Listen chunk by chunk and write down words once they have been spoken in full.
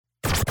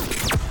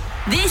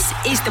This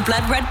is the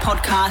Blood Red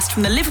podcast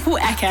from the Liverpool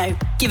Echo,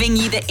 giving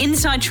you the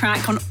inside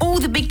track on all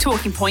the big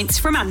talking points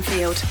from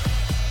Anfield.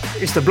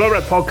 It's the Blood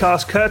Red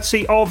podcast,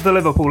 courtesy of the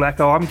Liverpool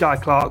Echo. I'm Guy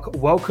Clark.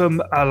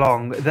 Welcome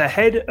along. The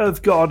head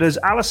of God as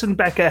Alisson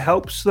Becker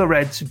helps the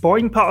Reds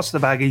boing past the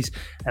Baggies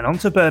and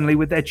onto Burnley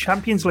with their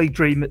Champions League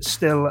dream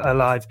still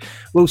alive.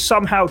 We'll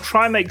somehow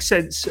try and make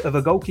sense of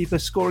a goalkeeper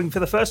scoring for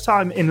the first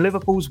time in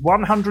Liverpool's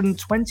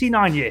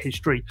 129-year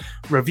history,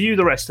 review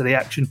the rest of the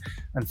action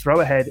and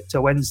throw ahead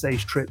to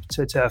Wednesday's trip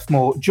to Turf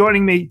Moor.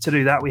 Joining me to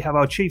do that, we have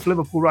our chief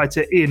Liverpool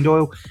writer, Ian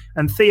Doyle,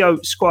 and Theo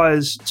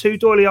Squires too.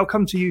 Doyle, I'll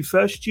come to you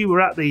first. You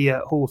were at the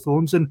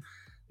Hawthorns, and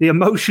the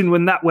emotion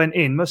when that went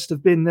in must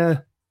have been,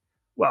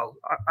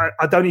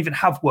 I don't even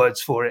have words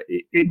for it.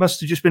 It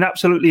must have just been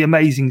absolutely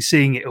amazing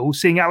seeing it all,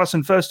 seeing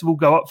Alisson first of all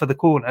go up for the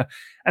corner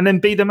and then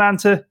be the man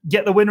to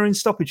get the winner in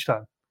stoppage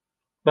time.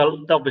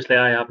 Well, obviously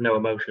I have no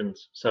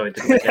emotions, so it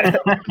didn't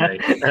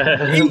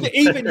get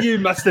even you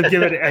must have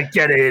given it a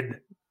get in.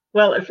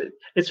 Well,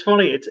 it's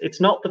funny.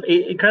 It's not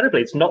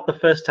the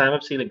first time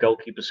I've seen a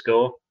goalkeeper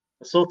score.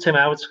 I saw Tim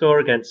Howard score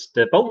against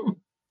Bolton.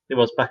 It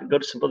was back at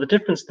Goodison, but the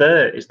difference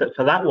there is that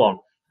for that one,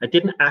 I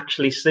didn't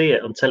actually see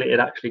it until it had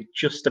actually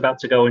just about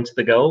to go into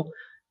the goal,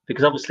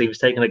 because obviously he was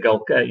taking a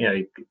goal,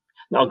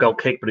 not a goal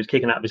kick, but he was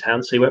kicking out of his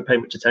hands, so he weren't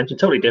paying much attention.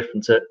 Totally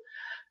different at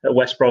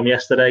West Brom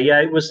yesterday. Yeah,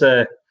 it was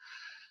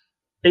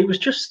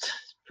just,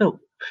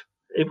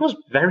 it was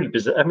very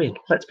bizarre. I mean,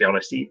 let's be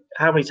honest.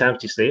 How many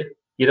times do you see it?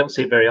 You don't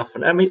see it very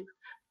often. I mean,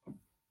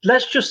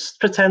 let's just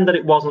pretend that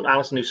it wasn't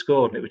Alisson who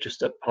scored and it was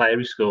just a player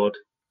who scored.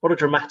 What a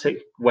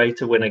dramatic way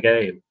to win a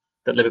game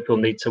that Liverpool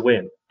need to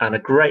win, and a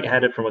great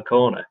header from a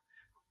corner.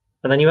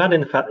 And then you add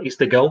in the fact that he's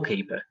the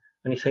goalkeeper,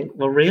 and you think,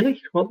 well,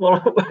 really? What's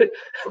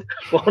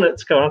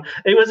going on?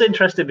 It was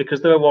interesting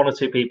because there were one or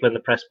two people in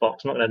the press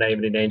box, I'm not going to name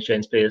any names,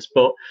 James Pearce,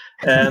 but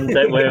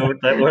that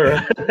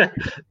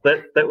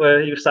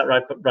were he was sat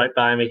right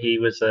by me. He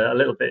was a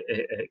little bit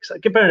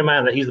excited. Bearing in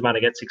mind that he's the man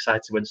who gets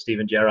excited when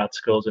Steven Gerrard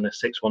scores in a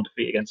 6-1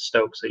 defeat against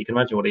Stoke, so you can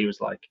imagine what he was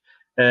like.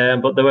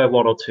 But there were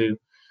one or two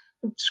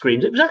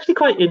screams. It was actually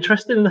quite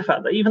interesting in the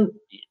fact that even,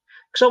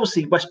 because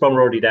obviously West Brom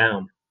were already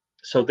down,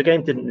 so the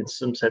game didn't in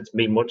some sense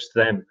mean much to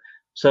them.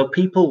 So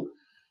people,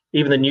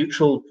 even the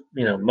neutral,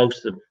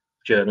 most of the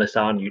journalists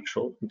are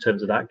neutral in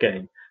terms of that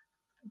game,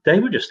 they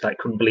were just like,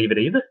 couldn't believe it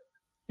either.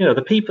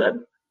 The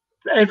people,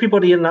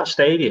 everybody in that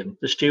stadium,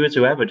 the stewards,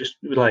 whoever, just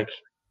were like,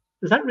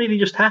 has that really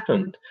just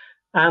happened?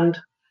 And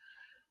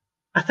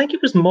I think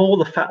it was more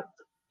the fact,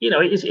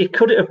 it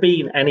could it have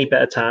been any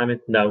better timing?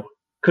 No.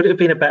 Could it have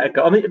been a better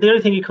goal? I mean, the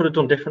only thing he could have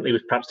done differently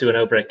was perhaps do an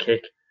overhead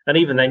kick. And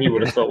even then you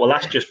would have thought, well,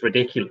 that's just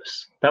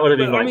ridiculous. That would have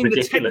been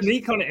ridiculous. The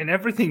technique on it and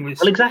everything was...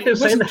 Well, exactly.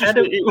 The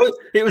header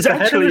was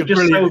actually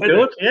just so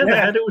good. Yeah, the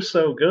header was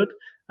so good.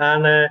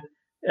 And,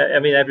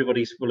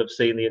 everybody will have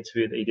seen the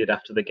interview that he did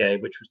after the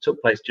game, which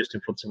took place just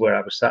in front of where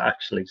I was sat,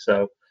 actually.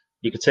 So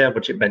you could see how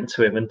much it meant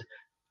to him. And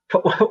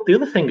the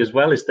other thing as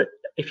well is that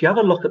if you have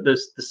a look at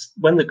this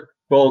when the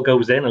ball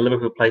goes in and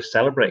Liverpool players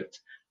celebrate,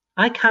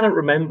 I cannot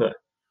remember,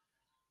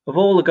 of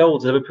all the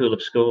goals Liverpool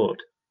have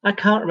scored, I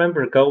can't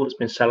remember a goal that's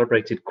been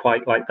celebrated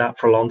quite like that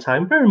for a long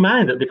time. Bear in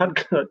mind that they've had,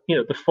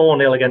 the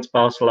 4-0 against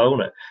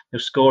Barcelona,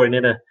 scoring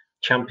in a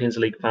Champions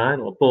League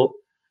final. But,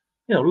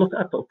 look,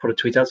 I put a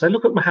tweet out saying,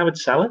 look at Mohamed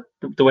Salah,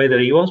 the way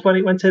that he was when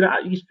he went in.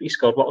 He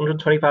scored,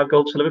 125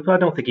 goals for Liverpool? I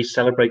don't think he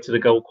celebrated a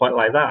goal quite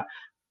like that.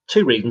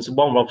 Two reasons.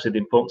 One, obviously, the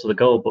importance of the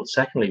goal, but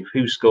secondly,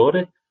 who scored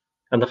it?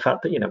 And the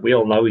fact that, we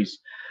all know he's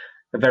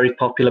a very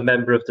popular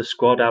member of the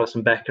squad,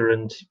 Alisson Becker,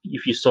 and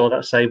if you saw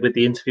that, say, with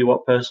the interview,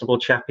 what personable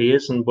chap he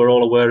is, and we're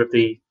all aware of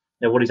the,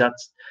 what he's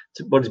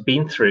what he's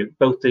been through,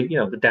 both the,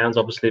 the downs,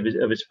 obviously,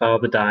 of his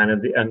father dying,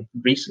 and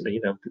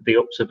recently, the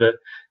ups of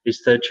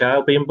his third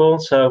child being born.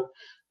 So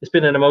it's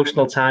been an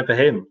emotional time for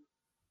him,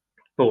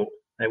 but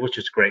it was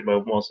just a great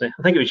moment, wasn't it?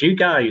 I think it was you,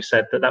 Guy, who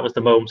said that was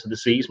the moment of the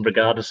season,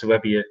 regardless of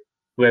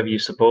whoever you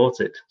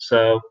supported.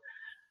 So.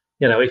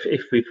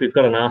 If we've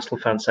got an Arsenal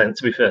fan saying,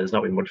 to be fair, there's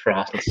not been much for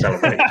Arsenal to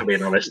celebrate, to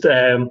be honest.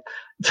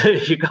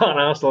 If you've got an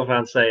Arsenal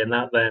fan saying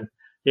that, then,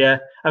 yeah.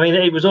 I mean,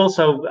 it was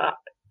also,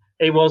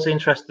 it was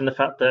interesting the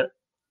fact that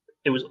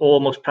it was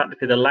almost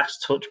practically the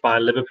last touch by a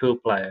Liverpool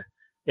player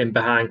in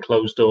behind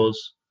closed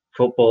doors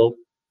football.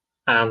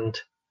 And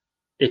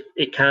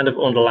it kind of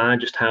underlined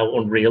just how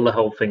unreal the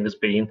whole thing has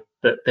been,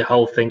 that the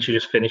whole thing should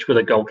just finish with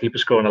a goalkeeper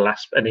scoring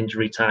an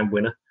injury time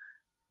winner.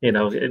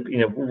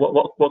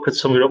 What could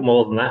sum it up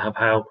more than that, of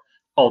how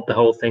odd the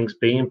whole thing's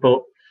been?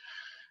 But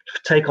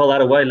take all that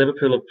away,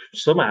 Liverpool have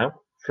somehow,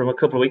 from a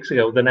couple of weeks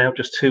ago, they're now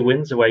just 2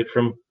 wins away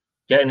from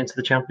getting into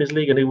the Champions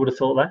League, and who would have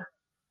thought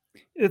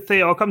that?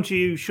 Theo, I'll come to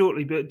you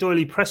shortly, but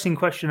Doyley, pressing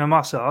question I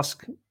must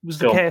ask, was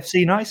the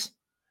KFC nice?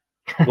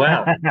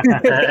 Well,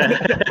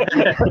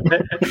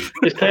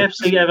 is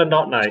KFC ever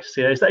not nice?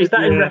 Yeah, is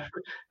that in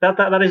reference?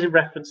 That is in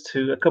reference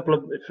to a couple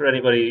of, for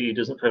anybody who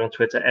doesn't play on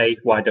Twitter. A,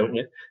 why don't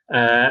you?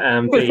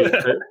 And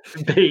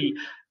B,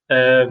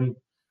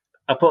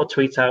 I put a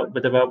tweet out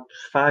with about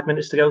 5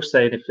 minutes to go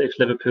saying if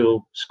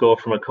Liverpool score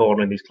from a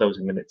corner in these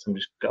closing minutes,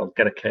 I'll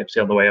get a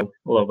KFC on the way home.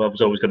 Although I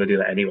was always going to do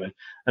that anyway.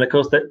 And of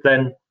course,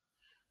 then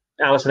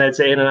Alisson heads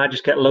it in, and I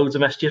just get loads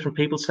of messages from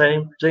people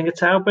saying Zinger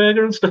Tao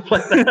Burger and stuff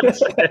like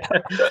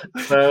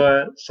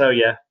that. So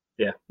yeah.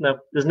 No,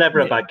 there's never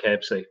a bad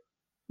KFC.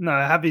 No,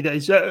 happy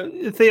days.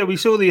 Theo, we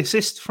saw the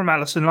assist from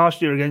Alisson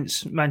last year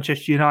against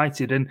Manchester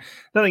United, and I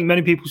don't think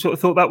many people sort of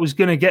thought that was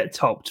going to get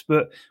topped,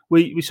 but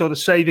we saw the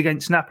save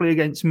against Napoli,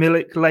 against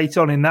Milik late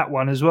on in that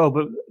one as well,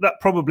 but that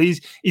probably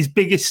is his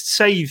biggest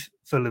save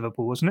for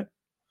Liverpool, wasn't it?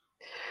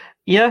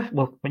 Yeah,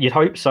 well, you'd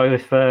hope so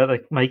if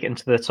they make it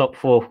into the top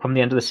four come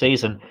the end of the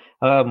season.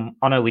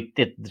 I know we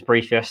did this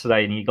brief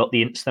yesterday and you got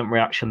the instant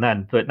reaction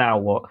then, but now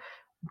what?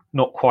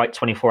 Not quite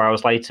 24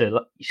 hours later,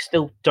 you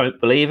still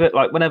don't believe it.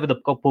 Like whenever the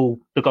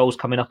goal's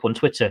coming up on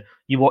Twitter,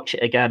 you watch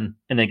it again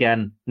and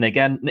again and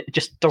again. It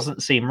just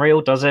doesn't seem real,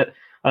 does it?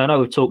 I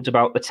know we've talked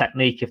about the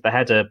technique of the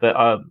header,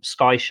 but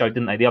Sky showed,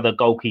 didn't they, the other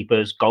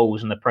goalkeepers'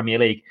 goals in the Premier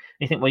League.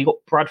 And you think, well, you've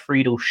got Brad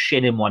Friedel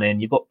shinning one in.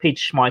 You've got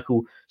Peter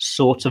Schmeichel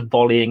sort of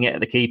volleying it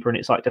at the keeper and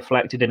it's like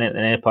deflected in at the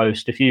near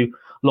post. A few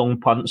long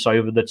punts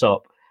over the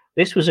top.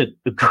 This was a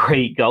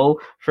great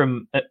goal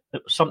from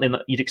something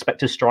that you'd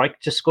expect a striker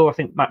to score. I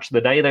think match of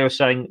the day, they were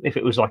saying if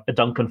it was like a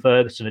Duncan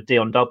Ferguson, a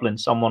Dion Dublin,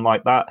 someone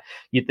like that,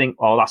 you'd think,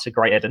 oh, that's a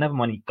great header. Never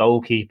mind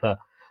goalkeeper.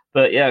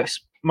 But yeah,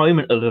 it's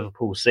moment of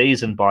Liverpool's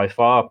season by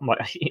far.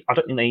 Like, I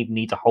don't think they even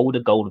need to hold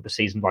a goal of the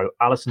season. By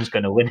Alisson's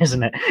going to win,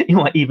 isn't it? You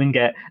might even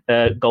get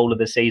a goal of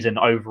the season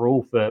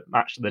overall for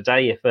match of the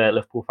day if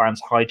Liverpool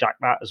fans hijack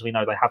that, as we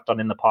know they have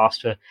done in the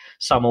past for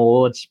some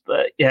awards.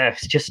 But yeah,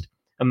 it's just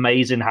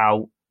amazing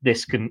how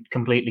this can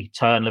completely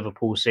turn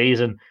Liverpool's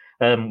season.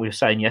 We were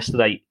saying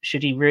yesterday,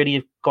 should he really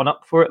have gone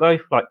up for it though?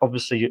 Like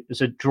obviously,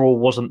 a draw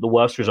wasn't the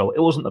worst result.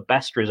 It wasn't the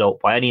best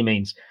result by any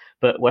means.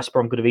 But West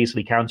Brom could have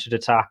easily countered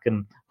attack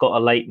and got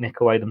a late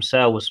nick away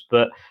themselves.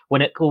 But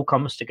when it all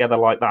comes together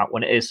like that,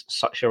 when it is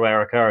such a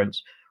rare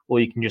occurrence, all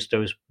you can just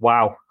do is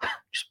wow,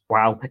 just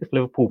wow. If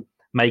Liverpool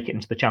make it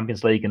into the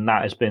Champions League, and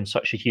that has been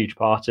such a huge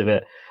part of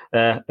it,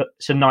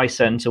 it's a nice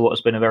end to what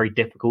has been a very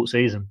difficult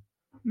season.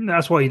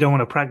 That's why you don't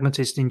want a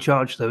pragmatist in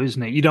charge, though,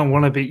 isn't it? You don't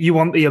want to be. You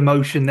want the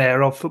emotion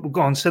there of football.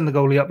 Go on, send the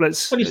goalie up.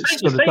 Let's. Well, you say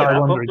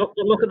that,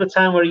 but look at the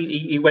time where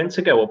he went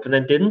to go up and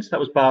then didn't. That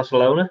was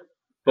Barcelona,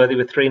 where they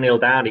were 3-0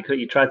 down.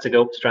 He tried to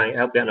go up to try and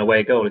help get an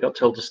away goal. He got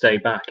told to stay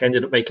back.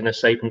 Ended up making a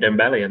save from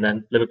Dembele, and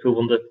then Liverpool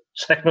won the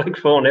second leg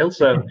 4-0.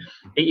 So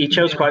he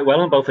chose quite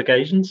well on both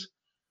occasions.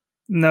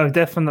 No,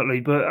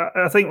 definitely. But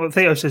I think what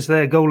Theo says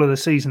there, goal of the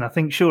season. I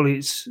think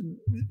surely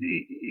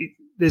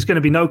there's going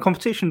to be no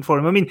competition for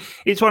him. I mean,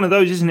 it's one of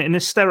those, isn't it? In a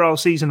sterile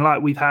season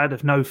like we've had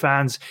of no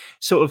fans,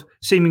 sort of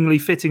seemingly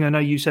fitting. I know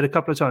you said a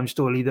couple of times,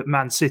 Storley, that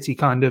Man City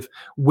kind of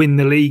win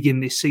the league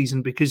in this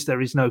season because there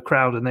is no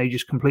crowd and they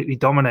just completely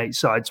dominate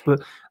sides.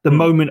 But the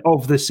moment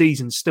of the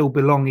season still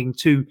belonging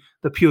to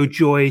the pure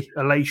joy,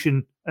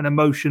 elation and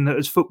emotion that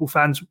as football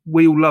fans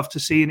we all love to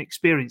see and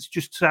experience.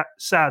 Just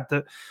sad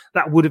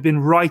that would have been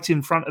right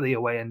in front of the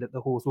away end at the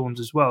Hawthorns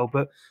as well.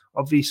 But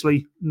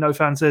obviously no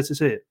fans there to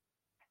see it.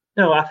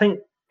 No, I think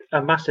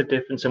a massive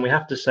difference, and we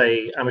have to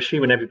say, I'm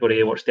assuming everybody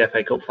here watched the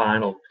FA Cup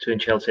final between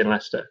Chelsea and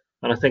Leicester,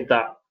 and I think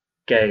that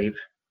gave,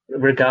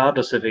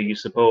 regardless of who you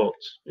support,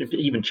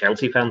 even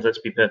Chelsea fans, let's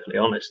be perfectly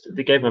honest,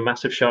 they gave them a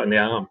massive shot in the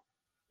arm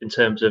in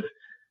terms of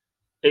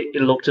it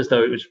looked as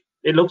though it was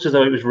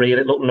real.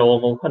 It looked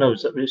normal. I know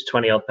it was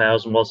 20,000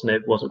 odd, wasn't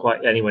it? It wasn't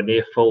quite anywhere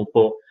near full,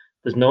 but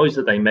the noise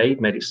that they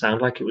made it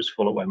sound like it was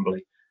full at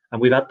Wembley. And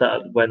we've had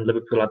that when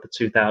Liverpool had the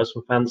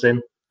 2,000 fans in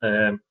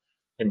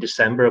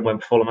December, and when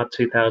Fulham had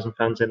 2,000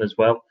 fans in as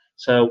well.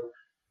 So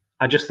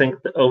I just think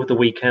that over the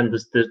weekend,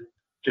 there's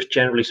just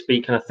generally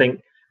speaking, I think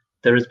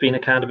there has been a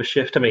kind of a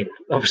shift. I mean,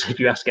 obviously, if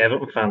you ask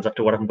Everton fans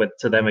after what happened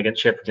to them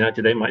against Sheffield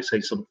United, they might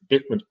say something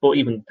different. But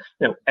even,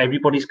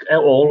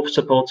 all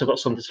supporters have got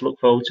something to look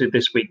forward to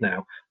this week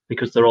now,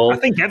 because they're all. I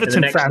think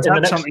Everton fans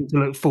have something to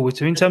look forward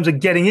to in terms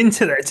of getting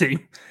into their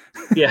team.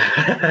 Yeah,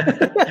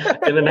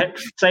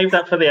 save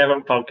that for the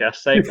Everton podcast.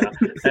 Save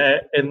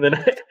that. In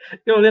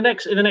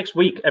the next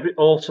week,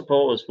 all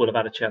supporters will have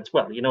had a chance.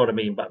 Well, you know what I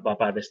mean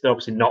by this. They're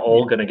obviously not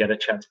all going to get a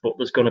chance, but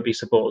there's going to be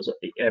supporters at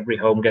every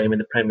home game in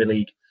the Premier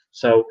League.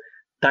 So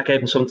that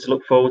gave them something to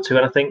look forward to,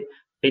 and I think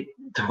the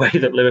way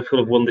that Liverpool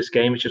have won this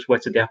game has just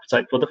whetted the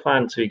appetite for the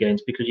final two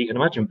games, because you can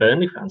imagine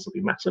Burnley fans will be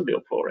massively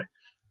up for it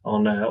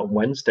on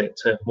Wednesday.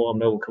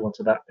 We'll come on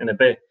to that in a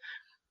bit.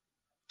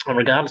 And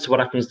regardless of what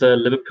happens there,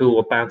 Liverpool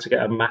are bound to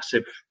get a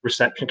massive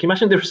reception. Can you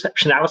imagine the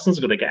reception Alisson's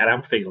going to get at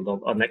Anfield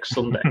on next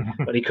Sunday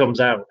when he comes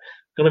out?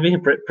 It's going to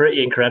be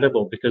pretty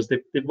incredible, because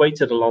they've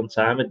waited a long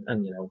time.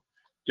 And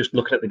just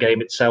looking at the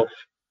game itself,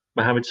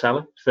 Mohamed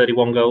Salah,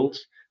 31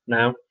 goals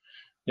now,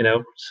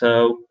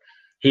 so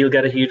he'll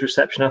get a huge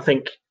reception. I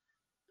think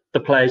the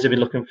players have been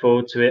looking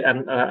forward to it.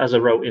 And as I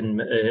wrote in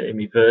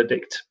my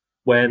verdict,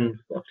 when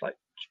I was like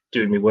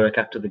doing my work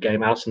after the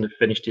game, Alisson had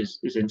finished his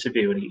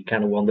interview and he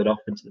kind of wandered off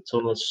into the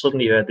tunnel. And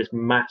suddenly you heard this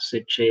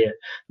massive cheer.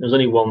 There was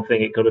only one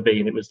thing it could have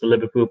been. It was the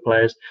Liverpool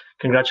players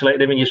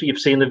congratulating him. And you've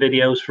seen the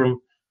videos from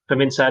from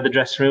inside the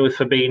dressing room with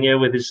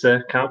Fabinho with his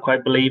can't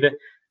quite believe it.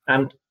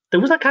 And there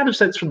was that kind of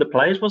sense from the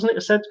players, wasn't it?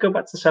 It said to go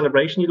back to the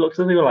celebration. You looked at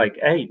them, they were like,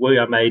 A, we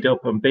are made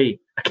up, and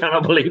B, I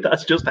cannot believe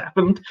that's just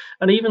happened.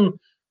 And even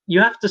you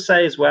have to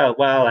say as well,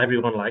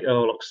 everyone like,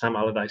 oh, look, Sam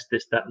Allardyce,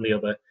 this, that, and the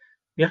other.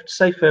 You have to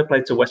say fair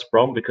play to West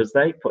Brom because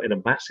they put in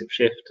a massive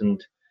shift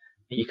and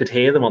you could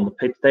hear them on the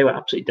pitch. They were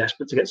absolutely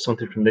desperate to get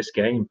something from this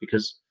game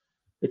because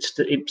it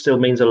still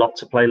means a lot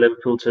to play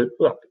Liverpool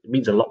it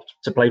means a lot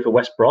to play for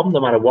West Brom,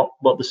 no matter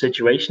what the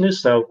situation is.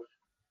 So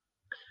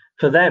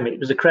for them, it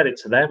was a credit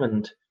to them.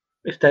 And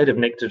if they'd have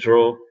nicked a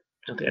draw, I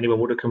don't think anyone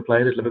would have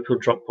complained if Liverpool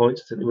dropped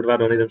points. I think they would have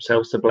had only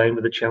themselves to blame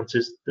with the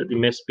chances that they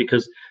missed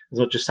because it's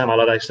not just Sam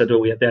Allardyce said,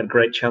 they had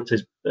great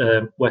chances,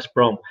 West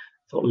Brom.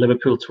 I thought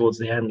Liverpool towards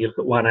the end, you look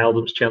at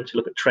Wijnaldum's chance, you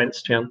look at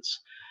Trent's chance,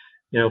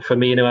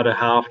 Firmino had a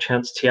half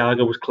chance,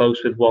 Thiago was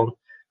close with one.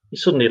 You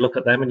suddenly look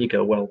at them and you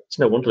go, well, it's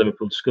no wonder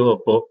Liverpool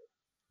scored, but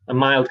a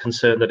mild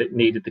concern that it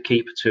needed the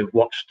keeper to have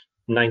watched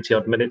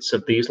 90-odd minutes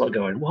of these lot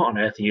going, what on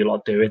earth are you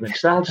lot doing?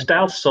 And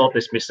I'll sort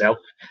this myself.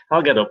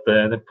 I'll get up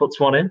there and then puts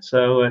one in.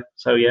 So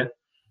yeah.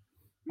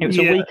 It was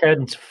a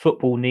weekend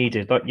football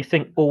needed. Like you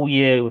think all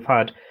year we've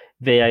had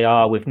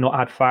VAR, we've not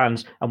had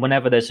fans, and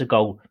whenever there's a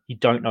goal, you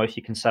don't know if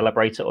you can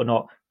celebrate it or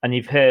not. And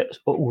you've heard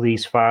all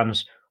these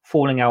fans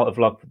falling out of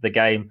love with the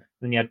game.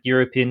 Then you had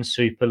European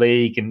Super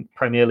League and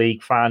Premier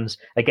League fans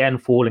again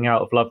falling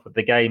out of love with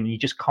the game. You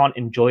just can't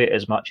enjoy it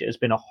as much. It has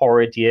been a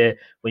horrid year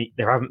where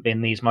there haven't been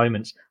these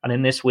moments. And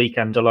in this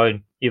weekend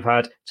alone, you've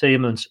had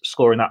Tielemans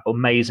scoring that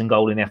amazing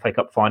goal in the FA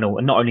Cup final.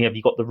 And not only have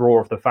you got the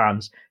roar of the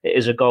fans, it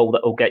is a goal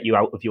that will get you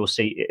out of your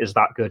seat. It is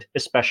that good,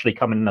 especially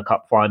coming in the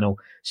cup final.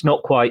 It's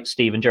not quite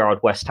Steven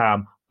Gerrard West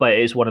Ham, but it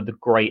is one of the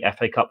great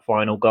FA Cup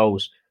final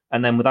goals.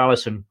 And then with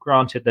Alisson,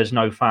 granted, there's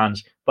no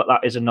fans, but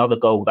that is another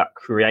goal that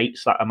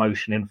creates that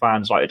emotion in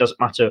fans. Like, it doesn't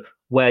matter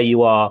where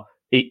you are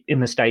in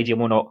the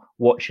stadium or not,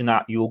 watching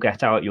that, you will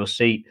get out of your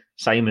seat.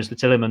 Same as the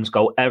Tielemans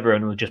goal.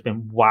 Everyone will just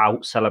been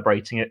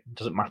celebrating it. It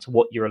doesn't matter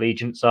what your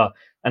allegiance are.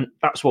 And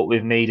that's what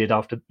we've needed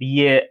after the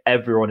year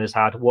everyone has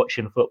had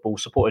watching football,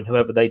 supporting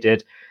whoever they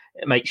did.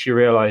 It makes you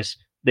realise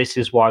this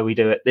is why we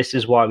do it. This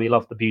is why we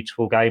love the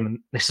beautiful game. And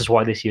this is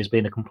why this year's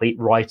been a complete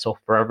write-off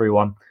for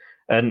everyone.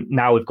 And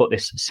now we've got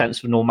this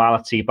sense of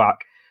normality back.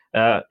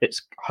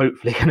 It's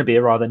hopefully going to be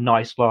a rather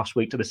nice last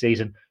week to the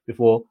season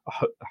before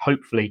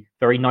hopefully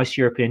very nice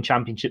European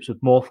Championships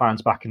with more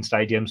fans back in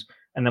stadiums.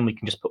 And then we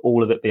can just put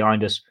all of it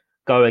behind us,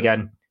 go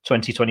again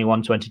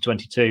 2021,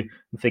 2022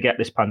 and forget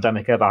this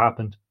pandemic ever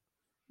happened.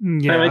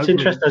 Yeah, it's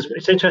interesting.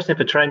 It's interesting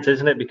for Trent,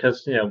 isn't it?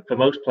 Because for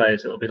most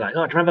players, it'll be like,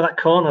 "Oh, do you remember that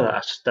corner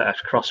that I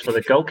crossed for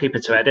the goalkeeper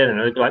to head in?" And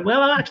they'll be like,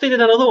 "Well, I actually did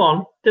another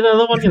one. A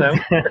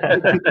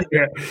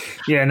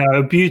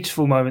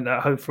beautiful moment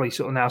that hopefully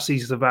sort of now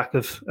sees the back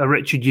of a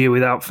wretched year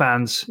without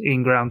fans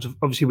in grounds.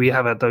 Obviously, we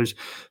have had those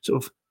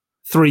sort of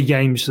 3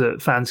 games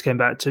that fans came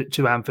back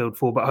to Anfield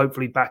for, but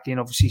hopefully back in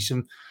obviously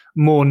some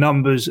more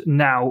numbers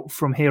now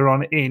from here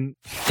on in.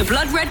 The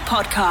Blood Red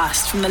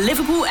Podcast from the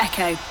Liverpool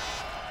Echo.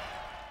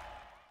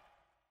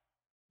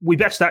 We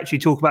best actually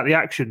talk about the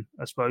action,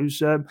 I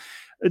suppose.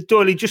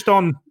 Doyley, just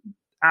on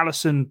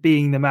Alisson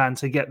being the man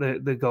to get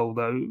the goal,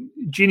 though.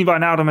 Gini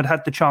Wijnaldum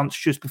had the chance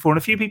just before, and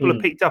a few people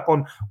have picked up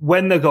on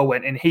when the goal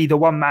went in. He, the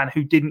one man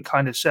who didn't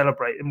kind of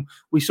celebrate. And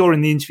we saw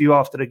in the interview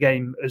after the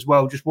game as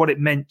well, just what it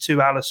meant to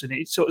Alisson.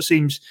 It sort of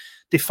seems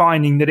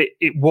defining that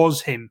it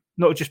was him,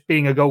 not just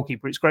being a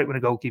goalkeeper. It's great when a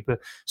goalkeeper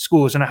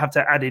scores, and I have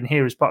to add in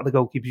here as part of the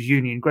Goalkeepers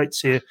Union, great to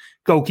see a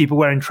goalkeeper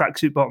wearing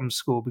tracksuit bottoms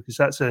score, because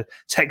that's a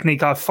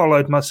technique I've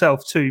followed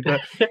myself too.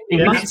 But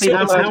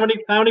how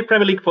many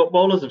Premier League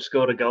footballers have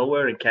scored a goal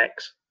wearing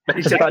kecks? I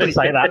was about to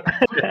say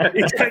that.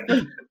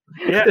 Exactly.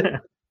 Yeah.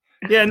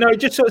 Yeah, no, it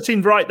just sort of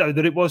seemed right, though,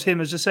 that it was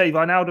him. As I say,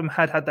 Wijnaldum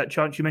had that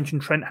chance. You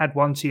mentioned Trent had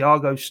one.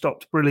 Thiago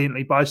stopped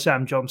brilliantly by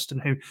Sam Johnston,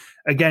 who,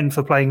 again,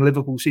 for playing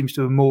Liverpool, seems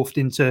to have morphed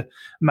into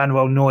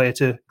Manuel Neuer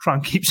to try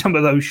and keep some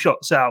of those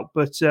shots out.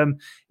 But,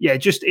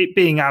 just it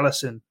being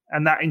Alisson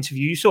and that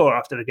interview you saw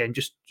after the game,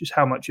 just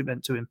how much it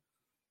meant to him.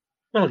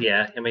 Well,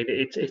 yeah, I mean,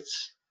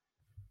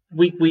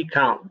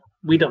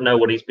 we don't know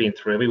what he's been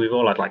through. I mean, we've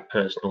all had,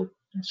 personal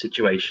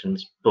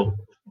situations, but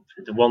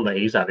the one that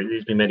he's had,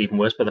 he's been made even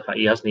worse by the fact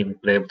he hasn't even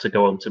been able to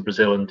go on to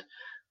Brazil and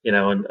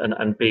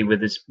be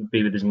with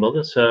his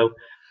mother. So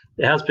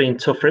it has been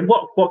tough for him.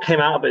 What came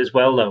out of it as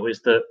well, though,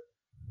 is that,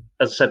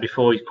 as I said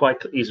before,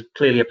 he's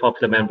clearly a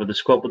popular member of the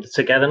squad, but the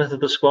togetherness of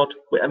the squad.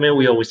 I mean,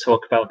 we always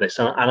talk about this,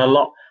 and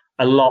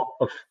a lot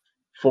of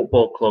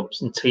football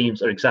clubs and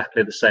teams are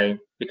exactly the same,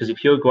 because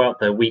if you go out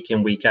there week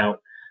in, week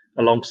out,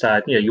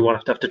 alongside, you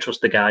won't have to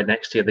trust the guy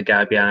next to you, the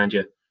guy behind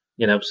you.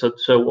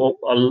 So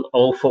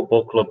all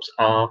football clubs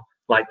are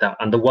like that,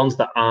 and the ones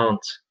that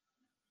aren't,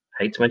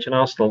 I hate to mention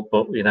Arsenal,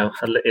 but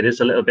it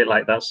is a little bit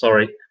like that.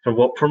 Sorry, from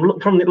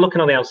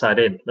looking on the outside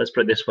in, let's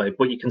put it this way.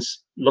 But you can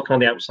look on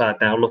the outside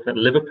now, looking at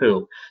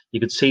Liverpool, you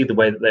could see the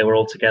way that they were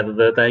all together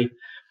the day.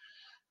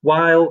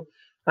 While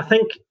I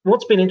think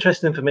what's been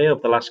interesting for me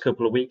over the last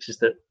couple of weeks is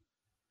that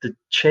the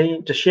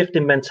shift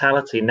in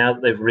mentality now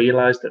that they've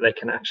realised that they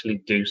can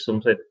actually do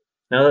something.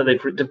 Now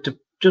that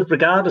just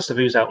regardless of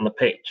who's out on the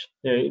pitch,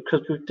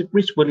 because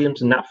Rhys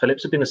Williams and Nat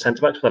Phillips have been the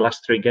centre-backs for the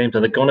last 3 games,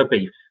 and they're going to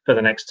be for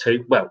the next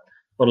 2. Well,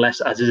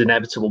 unless, as is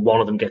inevitable, one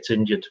of them gets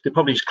injured. They'll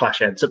probably just clash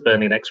heads at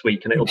Burnley next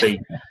week, and it'll be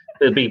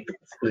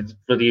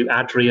for the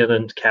Adrian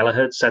and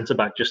Kelleher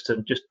centre-back just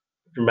to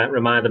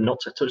remind them not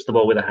to touch the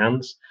ball with their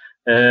hands.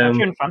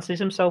 Adrian fancies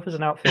himself as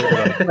an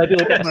outfielder. Maybe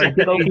we'll get a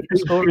goalkeeper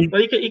scoring.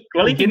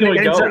 Well, he can go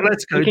in goal.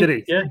 Let's go, did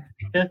he? Yeah.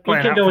 He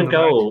can go in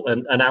goal,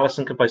 and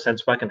Alisson can play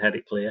centre back and head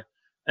it clear.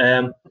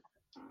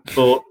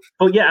 But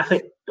yeah, I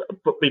think.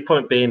 But the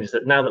point being is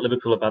that now that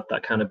Liverpool have had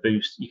that kind of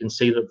boost, you can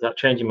see that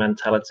changing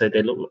mentality.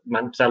 They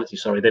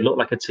look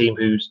like a team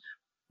who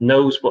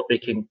knows what they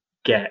can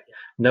get,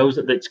 knows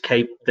that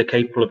they're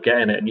capable of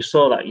getting it. And you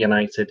saw that at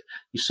United.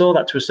 You saw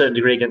that to a certain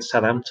degree against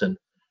Southampton.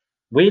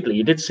 Weirdly,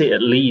 you did see it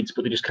at Leeds,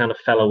 but they just kind of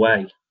fell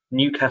away.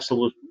 Newcastle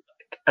was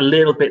a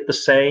little bit the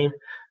same,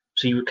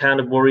 so you were kind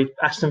of worried.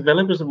 Aston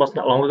Villa wasn't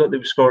that long ago. They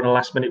were scoring a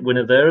last-minute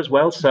winner there as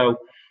well. So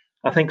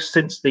I think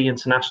since the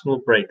international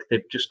break,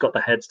 they've just got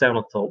their heads down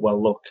and thought,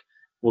 well, look,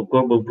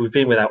 we've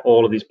been without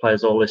all of these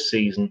players all this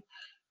season.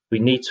 We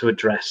need to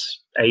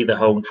address, A, the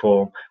home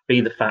form, B,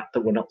 the fact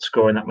that we're not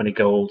scoring that many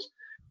goals,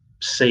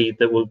 C,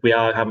 that we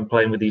are having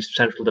playing with these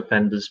central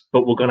defenders,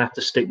 but we're going to have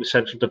to stick with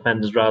central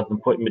defenders rather than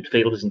putting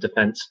midfielders in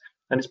defence.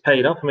 And it's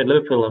paid off. I mean,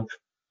 Liverpool have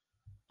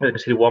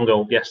conceded 1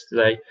 goal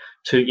yesterday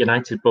to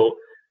United, but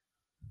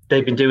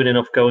they've been doing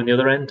enough going the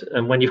other end.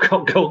 And when you've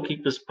got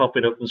goalkeepers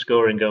popping up and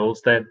scoring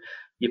goals, then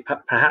you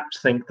perhaps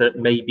think that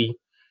maybe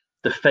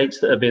the fates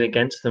that have been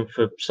against them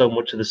for so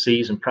much of the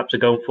season perhaps are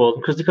going for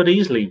them, because they could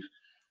easily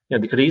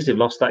have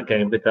lost that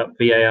game with that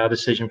VAR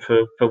decision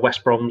for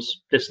West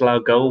Brom's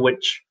disallowed goal,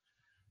 which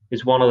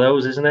is one of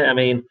those, isn't it? I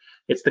mean,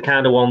 it's the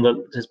kind of one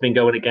that has been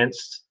going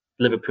against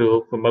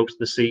Liverpool for most of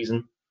the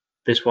season.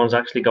 This one's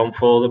actually gone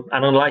for them.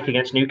 And unlike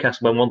against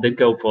Newcastle, when one did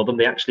go for them,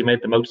 they actually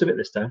made the most of it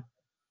this time.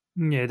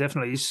 Yeah,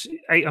 definitely. It's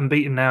 8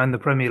 unbeaten now in the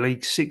Premier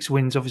League, 6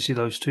 wins, obviously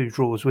those 2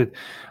 draws with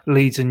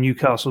Leeds and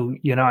Newcastle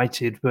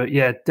United. But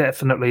yeah,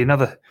 definitely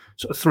another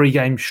sort of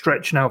 3-game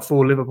stretch now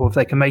for Liverpool. If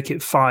they can make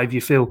it 5,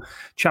 you feel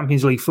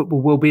Champions League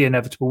football will be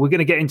inevitable. We're going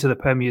to get into the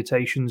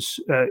permutations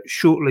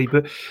shortly.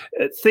 But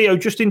Theo,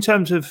 just in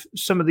terms of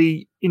some of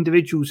the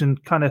individuals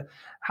and kind of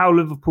how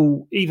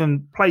Liverpool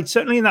even played,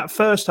 certainly in that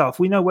first half,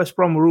 we know West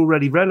Brom were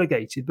already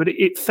relegated, but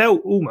it felt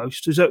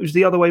almost as though it was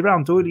the other way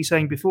around. Doyley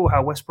saying before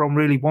how West Brom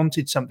really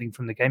wanted something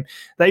from the game.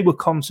 They were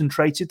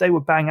concentrated. They were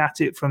bang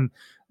at it from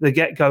the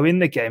get-go in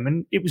the game.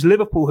 And it was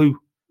Liverpool who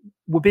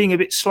were being a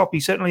bit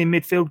sloppy, certainly in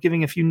midfield,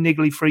 giving a few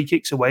niggly free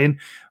kicks away, and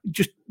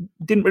just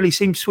didn't really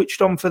seem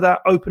switched on for that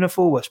opener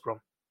for West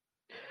Brom.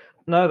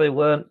 No, they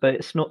weren't, but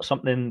it's not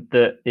something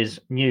that is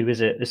new,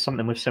 is it? It's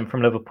something we've seen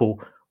from Liverpool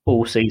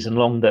all season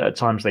long, that at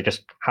times they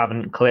just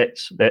haven't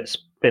clicked. That's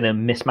been a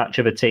mismatch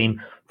of a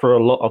team for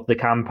a lot of the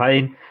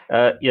campaign.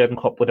 Jurgen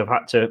Klopp would have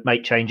had to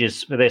make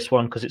changes for this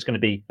one because it's going to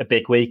be a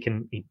big week,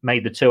 and he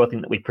made the 2, I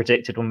think, that we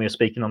predicted when we were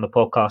speaking on the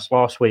podcast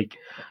last week.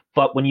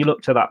 But when you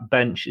look to that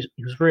bench,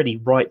 he was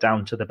really right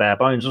down to the bare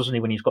bones, wasn't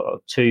he? When he's got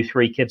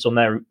 2-3 kids on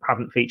there who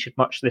haven't featured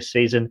much this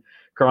season.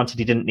 Granted,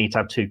 he didn't need to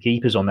have 2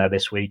 keepers on there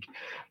this week,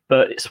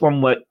 but it's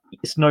one where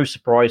it's no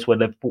surprise where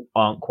Liverpool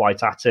aren't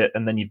quite at it.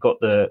 And then you've got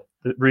the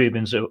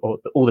Rubens, or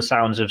all the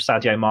sounds of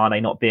Sadio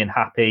Mane not being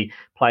happy,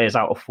 players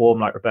out of form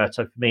like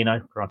Roberto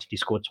Firmino. Granted, he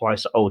scored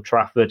twice at Old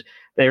Trafford.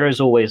 There is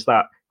always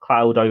that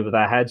cloud over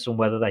their heads on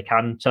whether they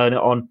can turn it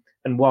on.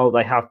 And while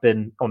they have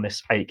been on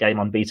this 8-game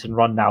unbeaten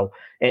run now,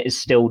 it is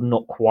still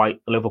not quite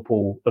the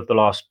Liverpool of the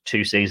last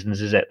 2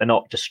 seasons, is it? They're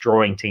not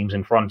destroying teams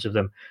in front of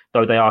them,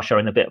 though they are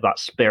showing a bit of that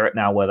spirit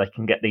now where they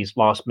can get these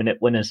last-minute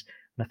winners.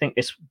 And I think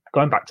it's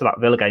going back to that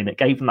Villa game, it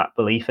gave them that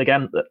belief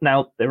again that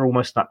now they're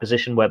almost in that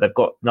position where they've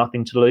got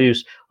nothing to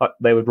lose. Like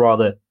they would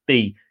rather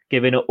be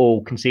giving it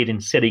all,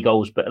 conceding silly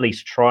goals, but at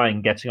least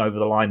trying getting over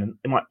the line. And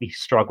they might be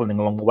struggling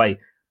along the way,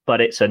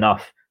 but it's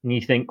enough. And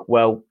you think,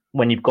 well,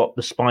 when you've got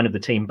the spine of the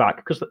team back,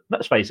 because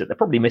let's face it, they're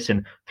probably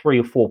missing 3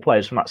 or 4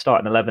 players from that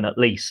starting 11 at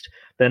least,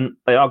 then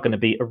they are going to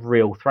be a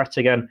real threat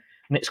again.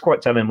 And it's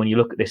quite telling when you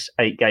look at this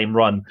 8-game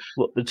run.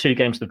 Look, the 2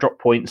 games they've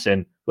dropped points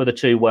in were the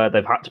 2 where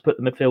they've had to put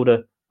the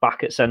midfielder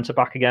back at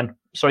centre-back again.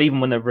 So even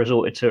when they've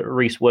resorted to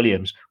Rhys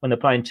Williams, when they're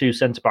playing 2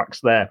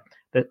 centre-backs there,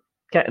 they're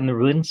getting the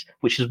wins,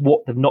 which is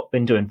what they've not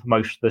been doing for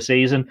most of the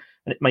season.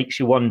 And it makes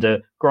you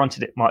wonder,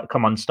 granted it might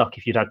come unstuck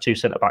if you'd had 2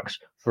 centre-backs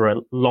for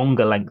a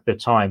longer length of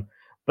time,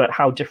 but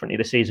how differently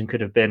the season could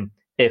have been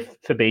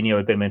if Fabinho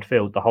had been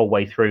midfield the whole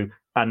way through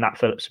and Nat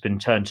Phillips had been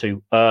turned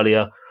to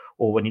earlier,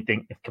 or when you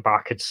think if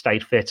Kabak had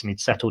stayed fit and he'd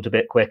settled a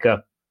bit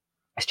quicker.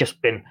 It's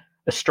just been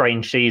a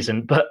strange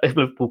season. But if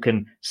Liverpool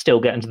can still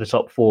get into the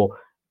top 4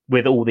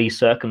 with all these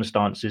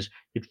circumstances,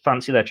 you'd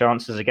fancy their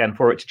chances again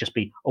for it to just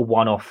be a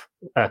one-off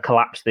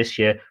collapse this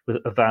year with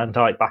a Van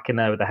Dijk back in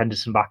there, with a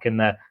Henderson back in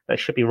there. They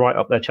should be right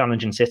up there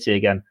challenging City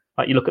again.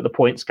 Like you look at the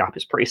points gap,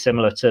 it's pretty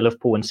similar to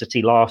Liverpool and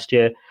City last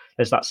year.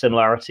 There's that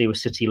similarity with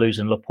City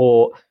losing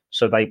Laporte,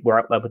 so they were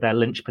up there with their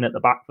linchpin at the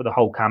back for the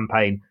whole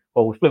campaign.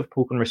 Well, if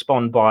Liverpool can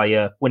respond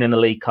by winning the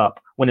League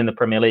Cup, winning the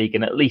Premier League,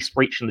 and at least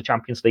reaching the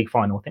Champions League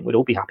final, I think we'd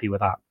all be happy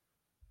with that.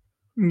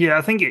 Yeah,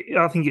 I think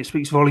it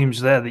speaks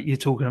volumes there that you're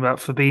talking about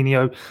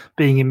Fabinho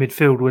being in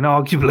midfield when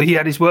arguably he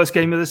had his worst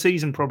game of the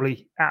season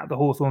probably at the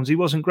Hawthorns. He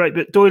wasn't great.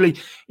 But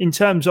Doyley, in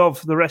terms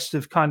of the rest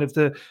of kind of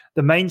the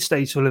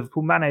mainstays for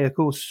Liverpool, Mane, of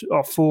course,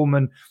 off form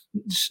and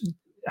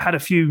had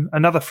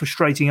another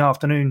frustrating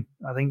afternoon,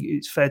 I think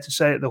it's fair to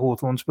say, at the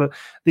Hawthorns. But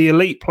the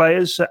elite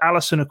players,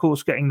 Alisson, of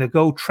course, getting the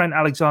goal, Trent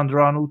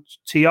Alexander-Arnold,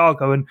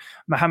 Thiago and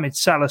Mohamed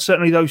Salah,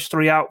 certainly those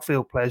three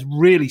outfield players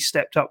really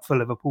stepped up for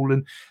Liverpool.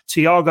 And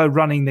Thiago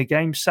running the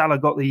game, Salah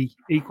got the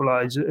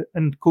equaliser,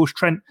 and of course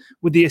Trent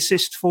with the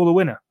assist for the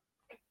winner.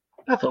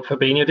 I thought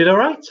Fabinho did all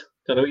right.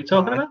 Don't know what you're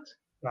talking about.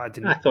 I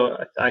didn't.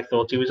 I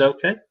thought he was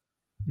okay.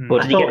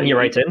 What did he get in your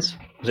ratings?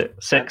 Was it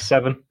 6,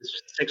 7?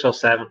 6 or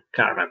 7.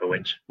 Can't remember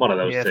which. One of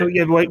those two.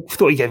 I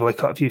thought he gave away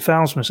quite a few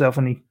fouls myself,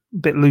 and he a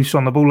bit loose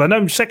on the ball. I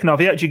know second half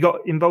he actually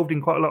got involved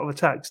in quite a lot of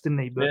attacks, didn't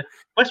he? But yeah.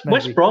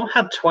 West Brom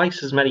had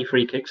twice as many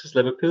free kicks as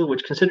Liverpool,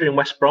 which, considering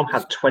West Brom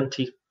had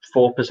 24%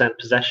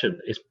 possession,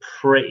 is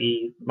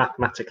pretty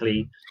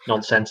mathematically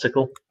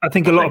nonsensical. I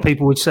think a lot of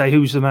people would say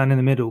who's the man in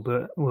the middle,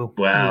 but who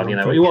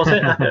was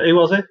it? Who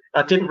was it?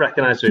 I didn't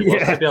recognise who it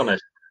was, to be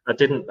honest. I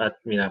didn't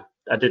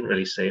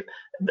really see it.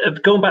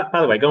 Going back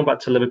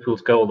to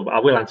Liverpool's goal, I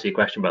will answer your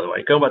question, by the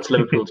way. Going back to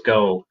Liverpool's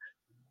goal,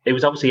 it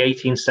was obviously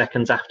 18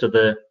 seconds after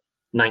the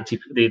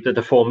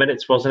 4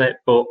 minutes, wasn't it?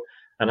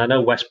 And I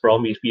know West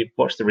Brom, you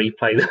watched the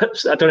replay.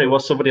 I don't know, it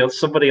was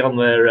somebody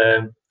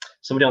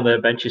on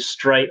their benches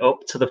straight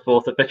up to the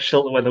fourth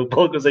official when the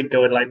ball was in,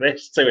 going like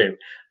this to him.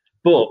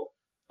 But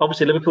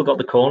obviously Liverpool got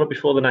the corner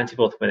before the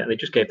 94th minute, and they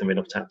just gave them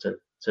enough time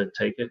to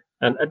take it.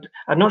 And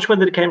I'm not sure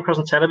whether it came across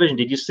on television.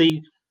 Did you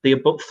see the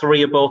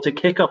 3 aborted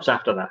kickoffs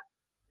after that?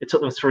 It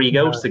took them 3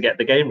 goals to get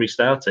the game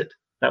restarted.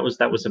 That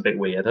was a bit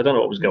weird. I don't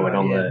know what was going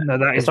on there.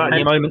 No, is that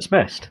any moments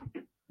missed?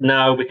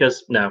 No,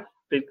 because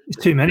it's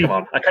too many. Come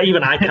on,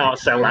 I can't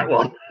sell that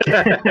one.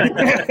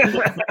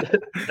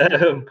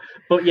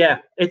 But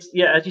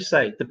as you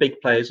say, the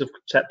big players have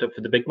stepped up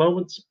for the big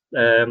moments.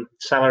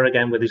 Salah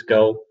again with his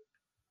goal,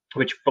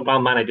 which while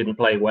Mane didn't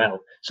play well,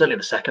 certainly in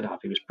the second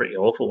half he was pretty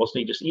awful,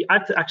 wasn't he? I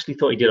actually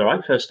thought he did all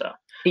right first half.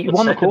 He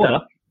won the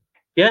corner.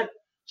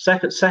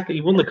 Second,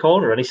 he won the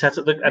corner and he set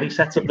up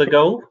the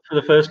goal for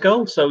the first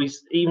goal. So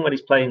even when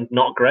he's playing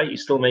not great,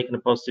 he's still making a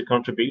positive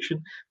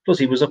contribution. Plus,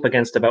 he was up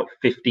against about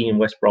 15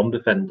 West Brom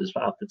defenders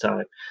at the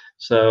time,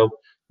 so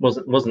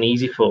wasn't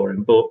easy for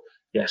him. But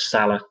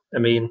Salah. I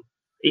mean,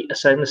 in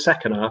the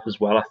second half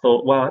as well, I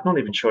thought, well, I'm not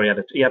even sure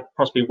he had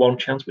possibly one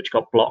chance which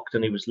got blocked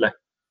and he was left,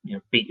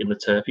 beat in the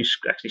turf. He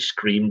actually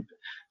screamed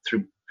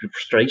through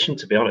frustration,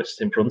 to be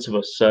honest, in front of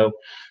us. So,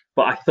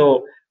 but I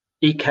thought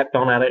he kept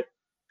on at it.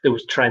 There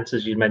was Trent,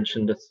 as you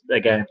mentioned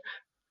again.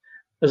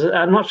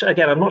 I'm not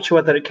sure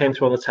whether it came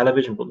through on the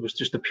television, but it was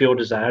just the pure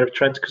desire of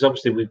Trent, because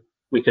obviously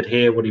we could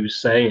hear what he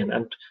was saying,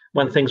 and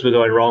when things were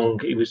going wrong,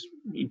 he was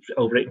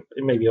over it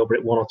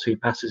 1 or 2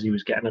 passes. He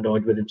was getting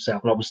annoyed with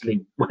himself, and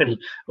obviously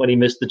when he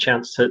missed the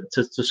chance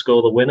to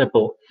score the winner.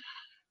 But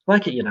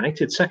like at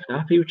United, second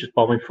half he was just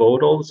bombing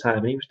forward all the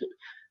time.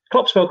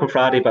 Klopp spoke on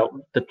Friday about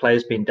the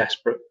players being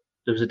desperate.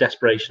 There was a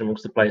desperation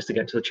amongst the players to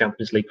get to the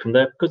Champions League from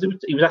there, because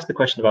he was asked the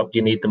question about, do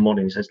you need the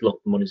money? He says, look,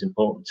 the money's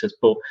important. He says,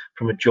 but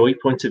from a joy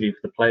point of view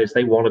for the players,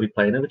 they want to be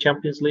playing in the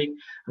Champions League.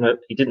 And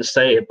he didn't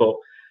say it, but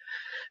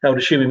I would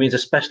assume it means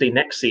especially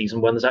next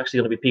season when there's actually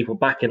going to be people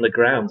back in the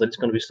ground, and it's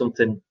going to be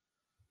something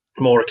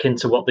more akin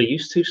to what they're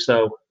used to.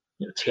 So,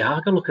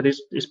 Thiago, look at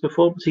his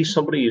performance. He's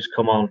somebody who's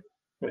come on,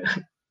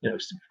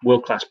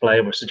 world-class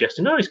player. We're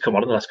suggesting, no, he's come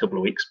on in the last couple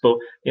of weeks. But,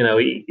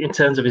 in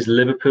terms of his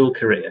Liverpool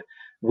career,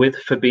 with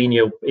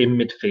Fabinho in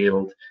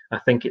midfield, I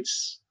think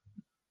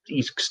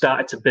he's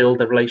started to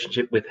build a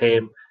relationship with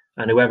him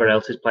and whoever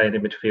else is playing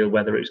in midfield,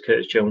 whether it's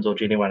Curtis Jones or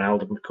Gini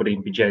Wijnaldum, could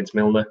even be James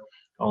Milner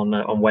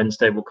on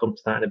Wednesday. We'll come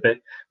to that in a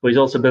bit. But he's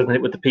also building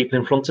it with the people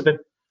in front of him,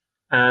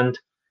 and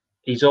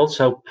he's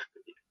also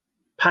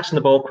passing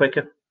the ball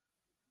quicker.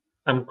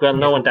 And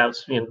no one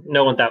doubts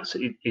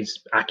his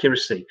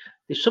accuracy.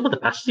 Some of the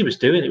passes he was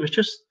doing, it was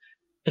just,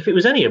 if it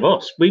was any of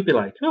us, we'd be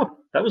like, oh,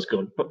 that was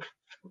good, but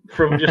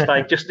from we're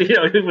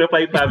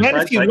playing five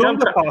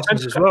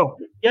sides. As well.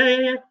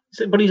 Yeah.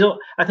 But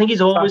I think he's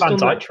always done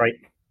that. Trait.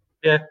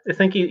 Yeah, I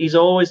think he's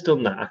always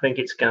done that. I think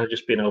it's kind of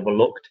just been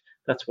overlooked.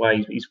 That's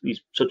why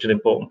he's such an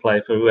important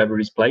player for whoever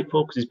he's played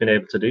for, because he's been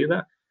able to do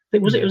that. I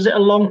think was it a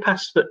long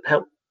pass that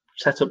helped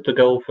set up the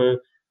goal for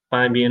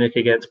Bayern Munich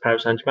against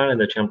Paris Saint-Germain in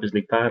the Champions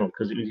League final,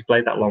 because he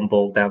played that long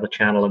ball down the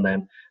channel and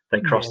then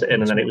they crossed it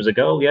in and then it was a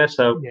goal. Yeah,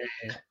 so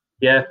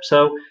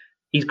so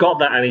he's got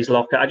that in his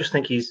locker. I just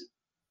think he's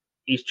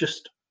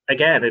just,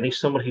 again, and he's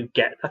someone who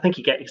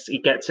he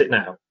gets it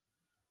now.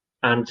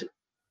 And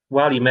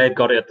while he may have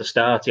got it at the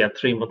start, he had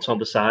 3 months on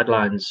the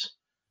sidelines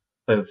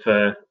of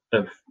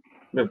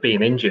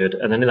being injured,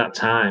 and then in that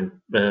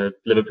time,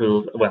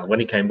 Liverpool, well,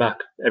 when he came back,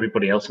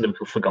 everybody else in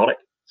Liverpool forgot it.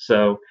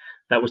 So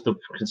that was the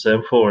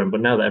concern for him.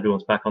 But now that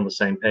everyone's back on the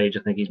same page,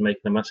 I think he's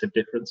making a massive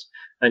difference.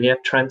 And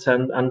Trent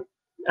and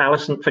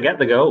Alisson, forget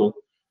the goal.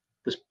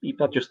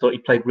 I just thought he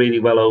played really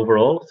well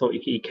overall. I thought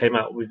he came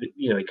out with,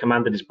 he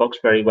commanded his box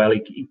very well.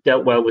 He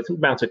dealt well with the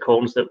amount of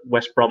corners that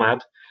West Brom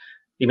had.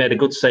 He made a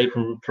good save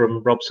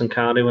from Robson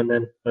Kanu, and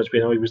then, as we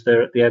know, he was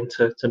there at the end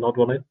to nod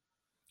one in.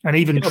 And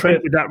even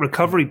Trent with that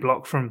recovery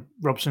block from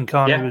Robson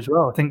Kanu as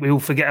well. I think we all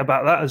forget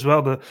about that as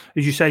well.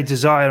 As you say,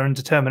 desire and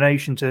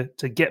determination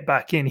to get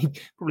back in. He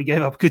probably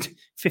gave up a good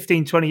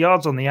 15, 20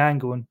 yards on the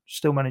angle and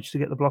still managed to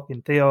get the block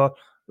in. Theo, I'll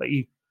let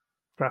you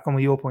crack on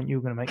with your point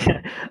you were going to make.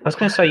 I was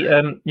going to say,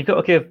 you've got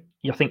to give,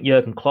 I think,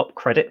 Jurgen Klopp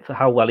credit for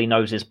how well he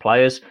knows his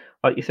players.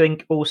 Like, you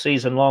think all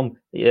season long,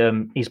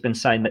 he's been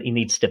saying that he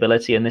needs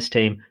stability in this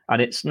team.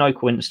 And it's no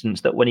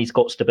coincidence that when he's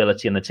got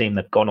stability in the team,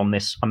 they've gone on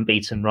this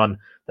unbeaten run,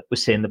 that we're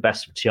seeing the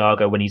best of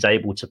Thiago when he's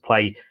able to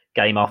play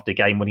game after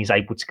game, when he's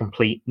able to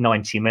complete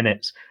 90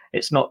 minutes.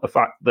 It's not the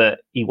fact that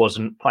he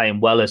wasn't playing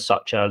well as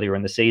such earlier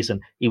in the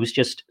season. He was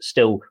just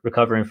still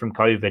recovering from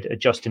COVID,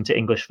 adjusting to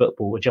English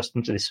football,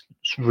 adjusting to this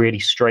really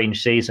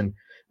strange season.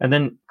 And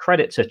then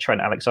credit to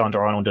Trent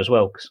Alexander-Arnold as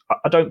well, because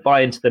I don't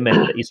buy into the myth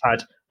that he's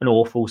had an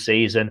awful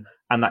season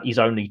and that he's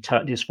only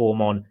turned his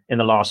form on in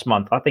the last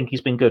month. I think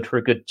he's been good for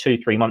a good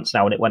 2-3 months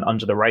now, and it went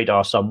under the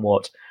radar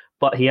somewhat.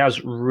 But he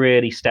has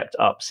really stepped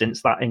up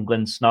since that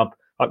England snub.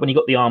 Like when he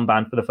got the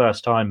armband for the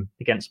first time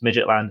against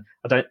Midtjylland,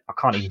 I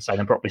can't even say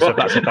them properly, so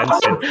that's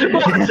offensive.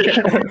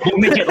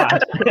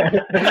 Midtjylland.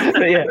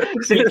 Yeah.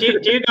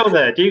 Do you go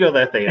there? Do you go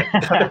there, Theo?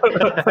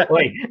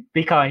 Wait,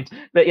 be kind.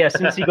 But yeah,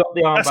 since he got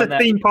the armband, that's a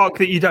theme park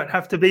that you don't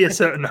have to be a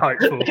certain height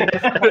for.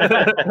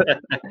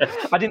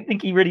 I didn't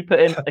think he really put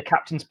in a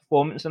captain's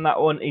performance in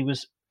that one. He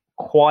was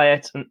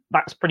quiet, and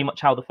that's pretty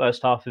much how the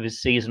first half of his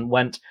season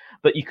went.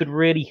 But you could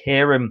really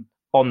hear him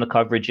on the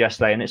coverage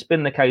yesterday, and it's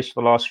been the case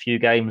for the last few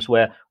games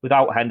where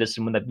without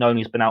Henderson, when they've known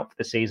he's been out for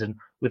the season,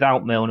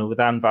 without Milner,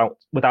 without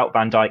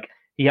Van Dijk,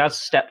 he has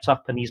stepped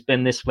up and he's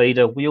been this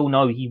leader. We all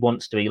know he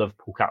wants to be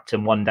Liverpool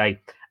captain one day,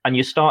 and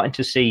you're starting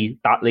to see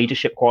that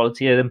leadership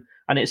quality of him.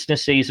 And it's in a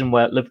season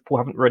where Liverpool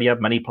haven't really had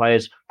many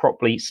players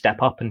properly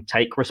step up and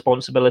take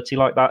responsibility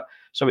like that.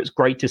 So it's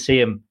great to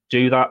see him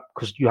do that,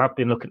 because you have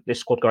been looking at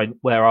this squad going,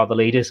 where are the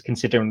leaders,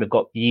 considering they've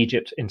got the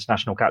Egypt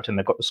international captain,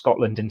 they've got the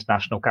Scotland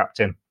international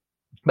captain.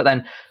 But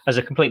then, as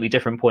a completely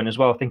different point as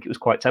well, I think it was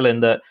quite telling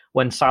that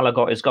when Salah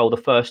got his goal, the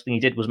first thing he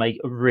did was make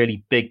a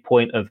really big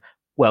point of,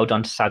 well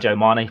done to Sadio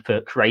Mane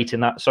for creating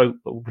that. So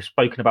we've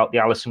spoken about the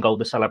Alisson goal,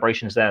 the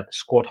celebrations there, the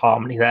squad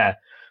harmony there.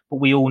 But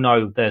we all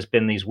know there's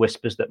been these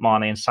whispers that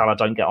Mane and Salah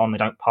don't get on, they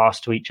don't pass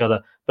to each other.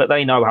 But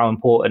they know how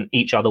important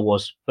each other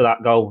was for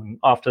that goal. And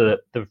after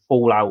the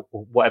fallout,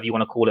 or whatever you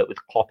want to call it,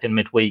 with Klopp in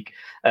midweek,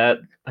 they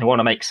want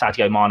to make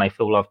Sadio Mane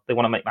feel loved. They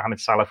want to make Mohamed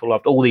Salah feel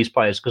loved. All these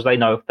players, because they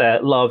know if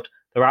they're loved,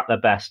 they're at their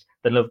best,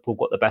 then Liverpool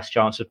got the best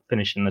chance of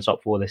finishing in the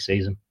top four this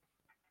season.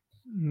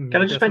 Can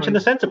I just mention the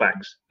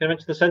centre-backs? Yeah.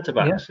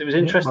 It was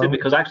interesting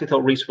because I actually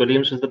thought Reece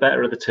Williams was the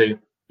better of the two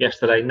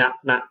yesterday.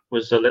 Nat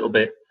was a little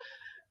bit,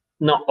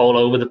 not all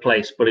over the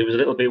place, but he was a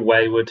little bit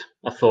wayward,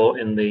 I thought,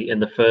 in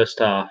the first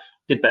half.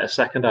 Did better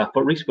second half,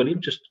 but Reece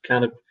Williams just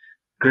kind of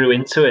grew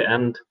into it.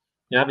 And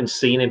I haven't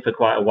seen him for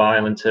quite a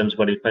while in terms of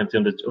when he played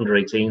for the under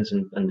 18s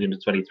and the under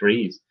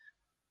 23s.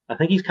 I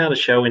think he's kind of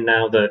showing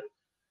now that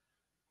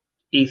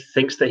he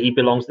thinks that he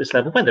belongs at this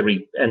level. Whether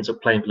he ends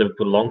up playing for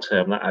Liverpool long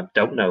term, that I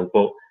don't know.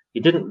 But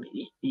you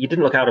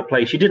didn't look out of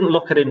place. You didn't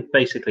look at him,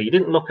 basically. You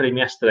didn't look at him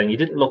yesterday, and you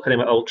didn't look at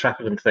him at Old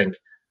Trafford and think,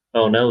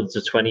 oh no, there's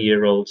a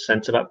 20-year-old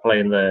centre back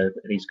playing there,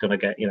 and he's going to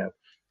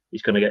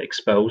get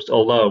exposed.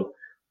 Although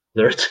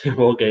there are 2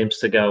 more games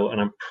to go,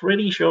 and I'm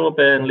pretty sure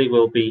Burnley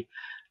will be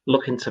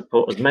looking to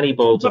put as many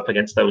balls up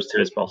against those 2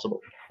 as possible.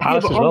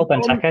 Palace as well,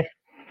 Benteke.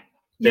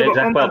 Yeah,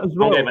 exactly.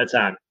 One game at a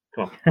time.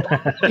 Come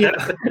on. Yeah.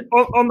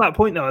 On that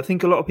point, though, I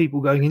think a lot of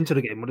people going into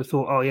the game would have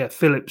thought, oh, yeah,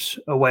 Phillips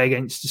away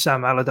against the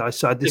Sam Allardyce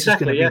side. This is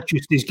going to be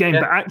just his game.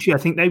 Yeah. But actually, I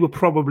think they were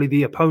probably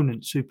the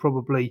opponents who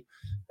probably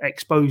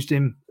exposed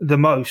him the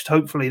most.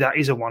 Hopefully that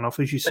is a one-off,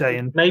 as you say.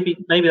 And maybe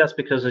that's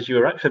because, as you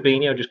were right,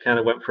 Fabinho just kind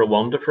of went for a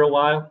wander for a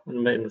while.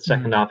 And in the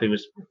second half, he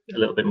was a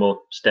little bit more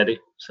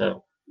steady.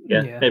 So,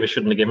 maybe I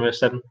shouldn't have given him a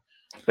 7.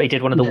 But he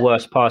did one of the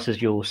worst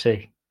passes you'll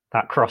see.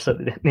 That cross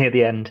near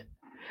the end.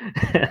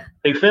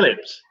 Who,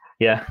 Phillips?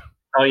 Yeah.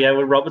 Oh, yeah.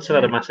 Well, Robertson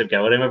had a massive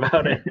go at him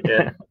about it.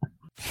 Yeah.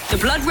 The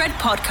Blood Red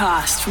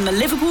Podcast from the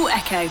Liverpool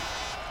Echo.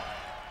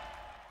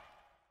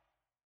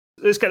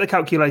 Let's get the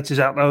calculators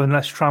out, though, and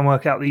let's try and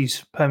work out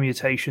these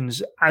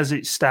permutations as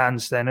it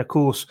stands then. Of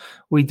course,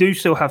 we do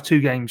still have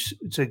 2 games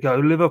to go.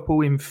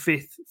 Liverpool in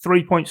 5th,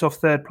 3 points off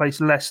 3rd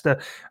place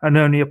Leicester, and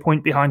only a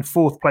point behind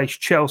 4th place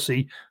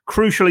Chelsea.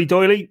 Crucially,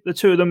 Doyley, the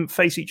 2 of them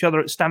face each other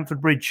at Stamford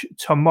Bridge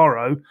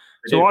tomorrow.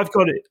 So I've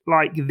got it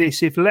like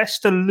this. If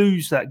Leicester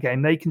lose that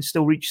game, they can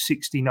still reach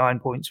 69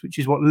 points, which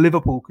is what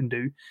Liverpool can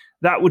do.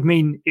 That would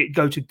mean it'd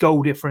go to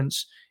goal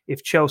difference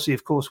if Chelsea,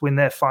 of course, win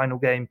their final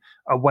game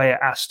away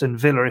at Aston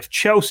Villa. If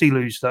Chelsea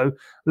lose, though,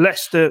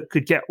 Leicester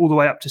could get all the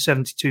way up to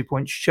 72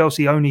 points.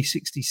 Chelsea only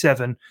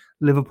 67.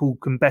 Liverpool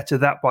can better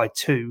that by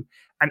 2.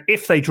 And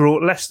if they draw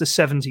Leicester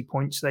 70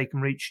 points, they can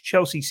reach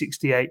Chelsea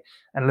 68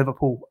 and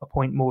Liverpool a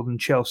point more than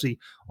Chelsea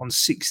on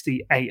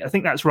 68. I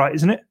think that's right,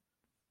 isn't it?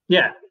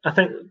 Yeah, I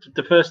think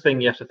the first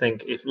thing you have to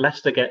think, if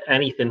Leicester get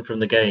anything from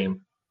the game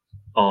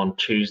on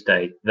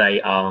Tuesday, they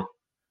are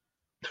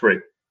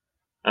through.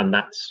 And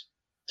that's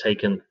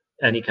taken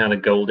any kind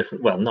of goal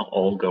difference. Well, not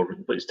all goal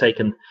difference, but it's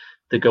taken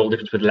the goal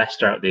difference with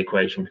Leicester out of the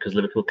equation because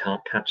Liverpool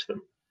can't catch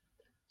them.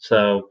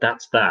 So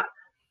that's that.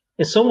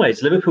 In some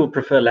ways, Liverpool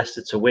prefer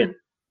Leicester to win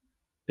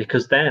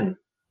because then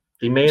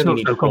they may only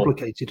need so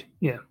complicated.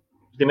 Yeah,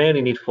 they may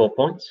only need 4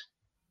 points.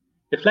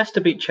 If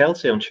Leicester beat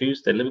Chelsea on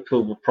Tuesday,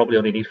 Liverpool will probably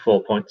only need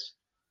 4 points,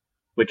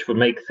 which would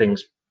make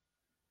things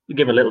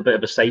give a little bit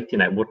of a safety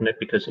net, wouldn't it?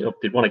 Because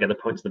they'd want to get the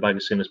points in the bag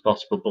as soon as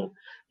possible.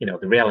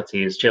 But the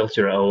reality is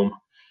Chelsea are at home.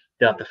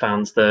 They have the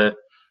fans there.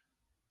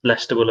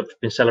 Leicester will have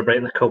been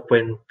celebrating the cup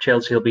win.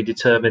 Chelsea will be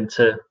determined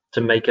to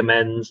make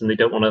amends, and they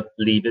don't want to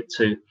leave it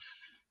to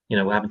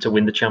having to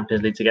win the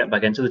Champions League to get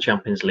back into the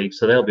Champions League.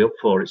 So they'll be up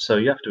for it. So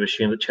you have to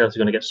assume that Chelsea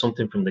are going to get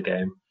something from the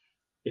game.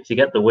 If they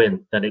get the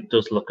win, then it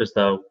does look as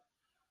though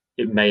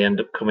it may end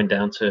up coming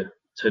down to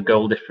a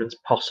goal difference,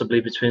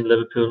 possibly between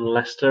Liverpool and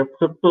Leicester.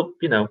 But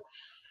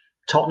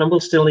Tottenham will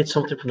still need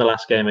something from the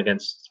last game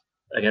against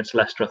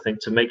Leicester, I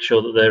think, to make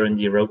sure that they're in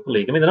the Europa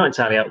League. I mean, they're not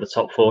entirely out of the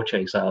top 4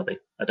 chase, are they?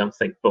 I don't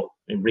think, but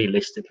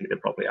realistically, they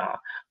probably are.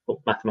 But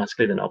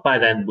mathematically, they're not. By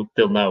then,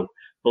 they'll know.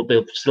 But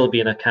they'll still be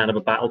in a kind of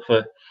a battle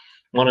for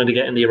wanting to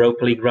get in the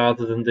Europa League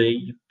rather than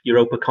the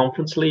Europa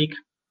Conference League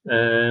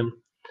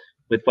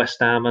with West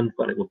Ham, and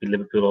it would be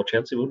Liverpool or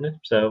Chelsea, wouldn't it?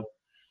 So,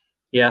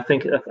 yeah, I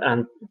think,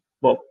 and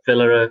what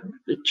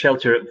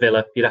Chelsea at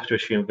Villa, you'd have to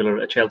assume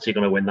Chelsea are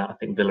going to win that. I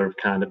think Villa have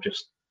kind of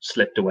just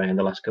slipped away in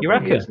the last couple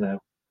of years now.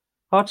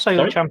 I'd say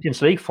in the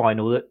Champions League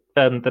final that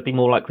they'd be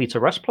more likely to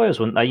rest players,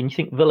 wouldn't they? And you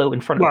think Villa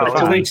in front of the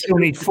fans? They still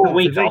need 4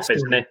 weeks off,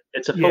 isn't it?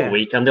 It's a full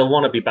week, and they'll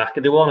want to be back.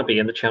 They want to be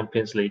in the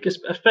Champions League,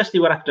 especially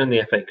what happened in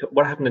the FA Cup.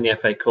 What happened in the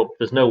FA Cup?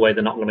 There's no way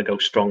they're not going to go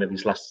strong in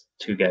these last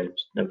 2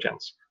 games. No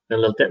chance.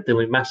 They'll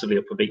be massively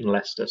up for beating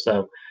Leicester.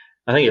 So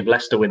I think if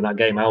Leicester win that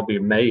game, I'll be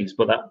amazed.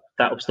 But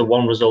that was the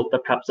one result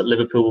that perhaps that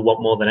Liverpool will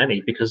want more than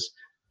any, because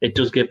it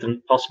does give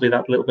them possibly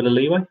that little bit of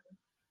leeway.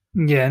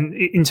 Yeah, and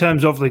in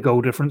terms of the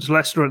goal difference,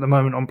 Leicester at the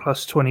moment on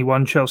plus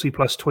 21, Chelsea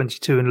plus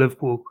 22, and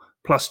Liverpool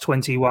plus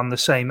 21, the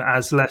same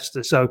as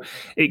Leicester. So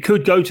it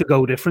could go to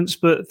goal difference.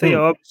 But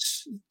Theo, I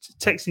was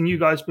texting you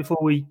guys before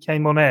we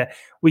came on air.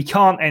 We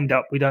can't end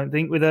up, we don't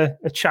think, with a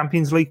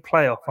Champions League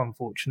playoff,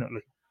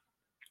 unfortunately.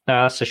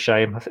 No, that's a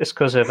shame. It's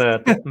because of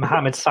the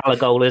Mohamed Salah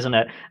goal, isn't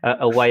it?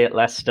 Away at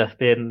Leicester,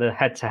 being the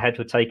head-to-head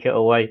would take it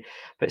away.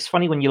 But it's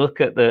funny when you look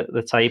at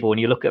the table and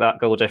you look at that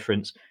goal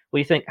difference, well,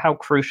 you think how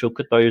crucial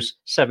could those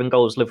 7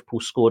 goals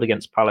Liverpool scored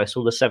against Palace,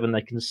 or the 7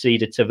 they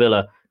conceded to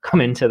Villa, come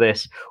into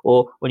this?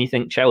 Or when you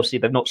think Chelsea,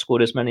 they've not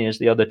scored as many as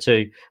the other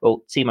 2.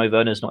 Well, Timo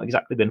Werner's not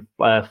exactly been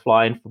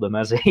flying for them,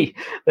 has he?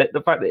 But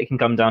the fact that it can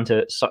come down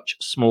to such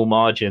small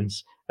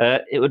margins,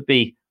 it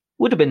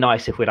would have been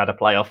nice if we'd had a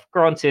playoff.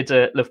 Granted,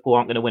 Liverpool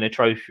aren't going to win a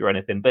trophy or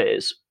anything, but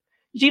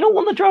do you not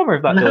want the drama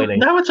of that, Doyley?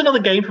 Now it's another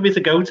game for me to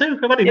go to.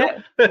 Another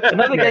game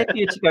for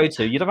you to go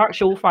to. You'd have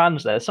actual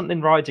fans there,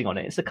 something riding on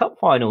it. It's a cup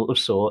final of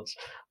sorts.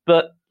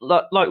 But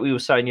like we were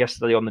saying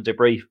yesterday on the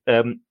debrief,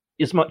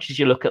 as much as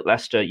you look at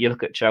Leicester, you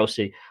look at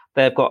Chelsea,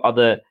 they've got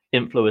other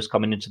influence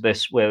coming into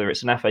this, whether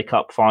it's an FA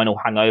Cup final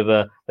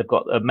hangover, they've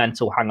got a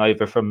mental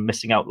hangover from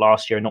missing out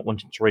last year and not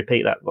wanting to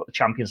repeat that, they've got the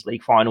Champions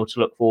League final to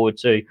look forward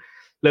to.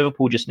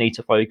 Liverpool just need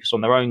to focus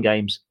on their own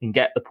games and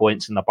get the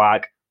points in the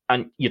bag.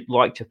 And you'd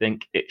like to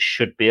think it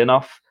should be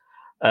enough.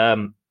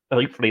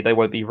 Hopefully they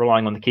won't be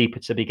relying on the keeper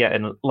to be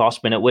getting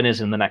last-minute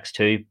winners in the next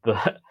 2.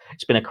 But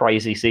it's been a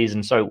crazy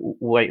season, so we'll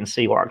wait and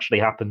see what actually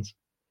happens.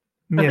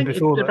 Yeah,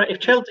 if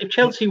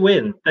Chelsea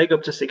win, they go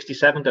up to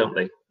 67, don't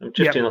they? I'm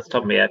just doing off the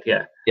top of my head,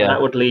 yeah.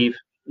 That would leave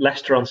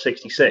Leicester on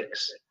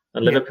 66,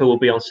 and Liverpool will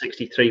be on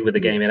 63 with the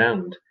game in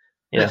hand.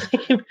 Yeah.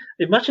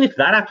 Imagine if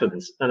that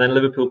happens, and then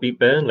Liverpool beat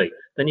Burnley.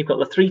 Then you've got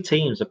the 3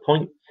 teams, a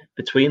point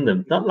between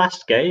them. That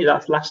last day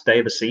of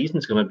the season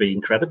is going to be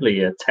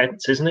incredibly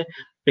tense, isn't it?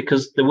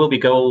 Because there will be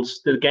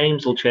goals, the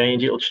games will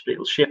change, it'll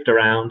shift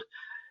around,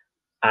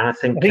 and I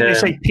think they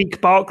say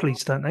peak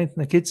Barclays, don't they,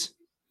 the kids?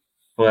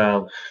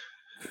 Well,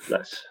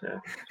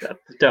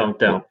 don't.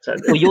 Well,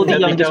 you're the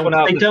youngest one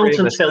out. They don't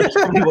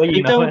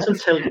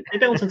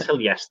until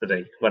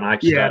yesterday when I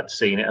started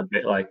seeing it a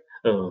bit like,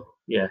 oh.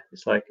 Yeah,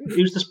 it's like,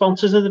 who's the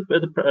sponsors of the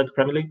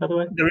Premier League, by the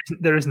way?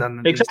 There is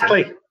none.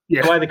 Exactly.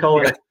 Yeah. Why are they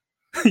calling it?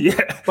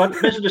 Yeah.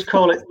 But may as well just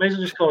call it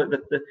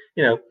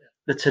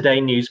the Today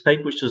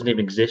newspaper, which doesn't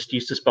even exist,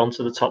 used to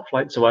sponsor the Top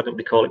Flight. So why don't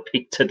they call it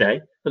Peak Today?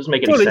 It doesn't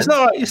make any sense.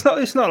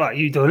 It's not like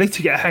you, Doyley,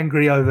 to get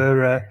angry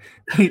over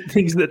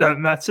things that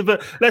don't matter.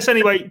 But let's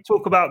anyway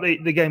talk about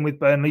the game with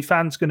Burnley.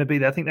 Fans going to be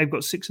there. I think they've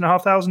got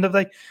 6,500. Have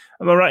they?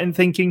 Am I right in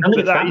thinking? I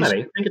think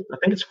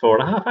it's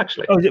 4.5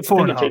 actually. Oh, is it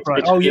 4.5?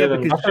 Right. Oh yeah,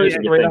 because it's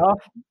 3.5.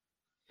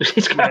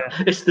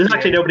 There's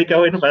actually nobody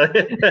going.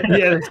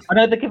 Yeah, I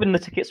know they're giving the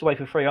tickets away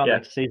for free, aren't they,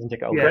 to season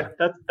ticket holders?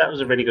 Yeah, that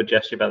was a really good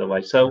gesture, by the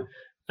way. So,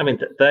 I mean,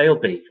 they'll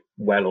be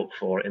well up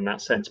for it in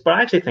that sense. But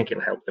I actually think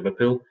it'll help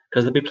Liverpool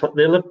because they've been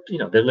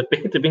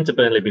to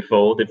Burnley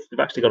before. They've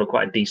actually got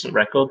quite a decent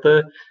record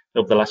there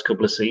over the last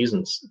couple of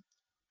seasons.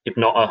 if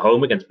not at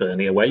home against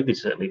Burnley, away they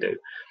certainly do.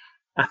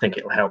 I think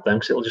it'll help them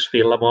because it'll just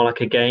feel more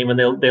like a game, and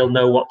they'll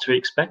know what to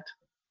expect.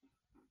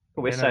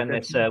 But we're saying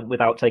this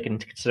without taking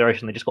into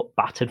consideration they just got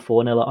battered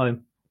 4-0 at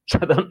home, so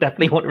they'll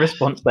definitely want a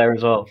response there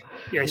as well.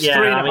 Yeah, it's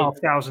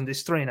 3,500.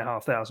 It's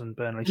 3,500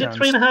 Burnley. Is it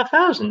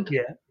 3,500?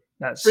 Yeah,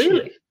 that's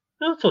really.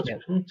 I thought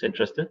it's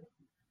interesting.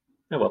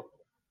 Oh well.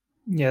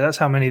 Yeah, that's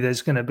how many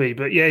there's going to be.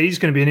 But yeah, he's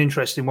going to be an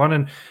interesting one,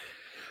 and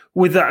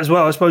with that as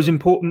well, I suppose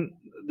important.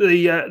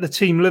 The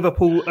team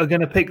Liverpool are going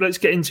to pick. Let's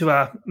get into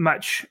our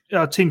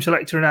team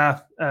selector and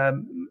our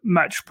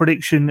match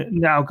prediction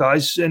now,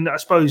 guys. And I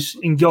suppose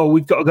in goal,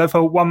 we've got to go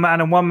for one man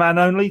and one man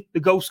only.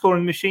 The goal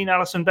scoring machine,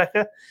 Alisson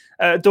Becker.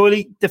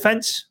 Doyley,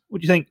 defence,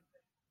 what do you think?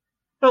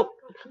 Well,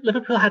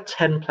 Liverpool had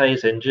 10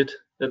 players injured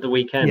at the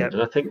weekend. Yeah.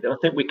 And I think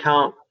we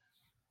can't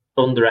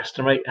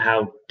underestimate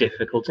how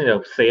difficult,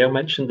 Theo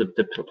mentioned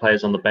the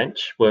players on the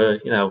bench were,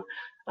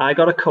 I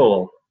got a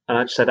call. And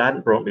I just said I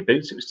hadn't brought my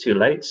boots. It was too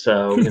late.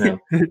 So,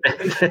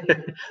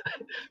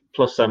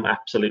 plus I'm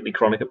absolutely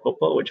chronic at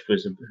football,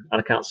 and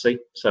I can't see.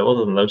 So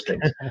other than those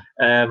things.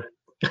 In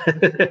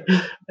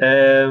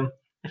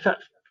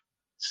fact,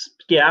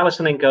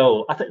 Alisson in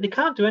goal. I think they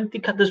can't do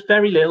anything. There's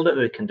very little that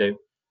they can do.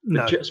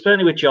 No.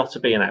 Certainly with Jota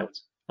being out.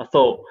 I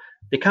thought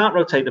they can't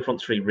rotate the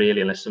front three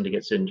really unless somebody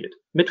gets injured.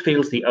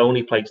 Midfield's the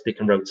only place they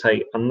can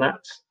rotate. And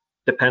that's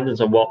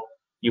dependent on what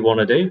you want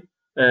to do.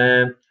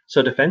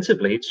 So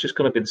defensively, it's just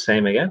going to be the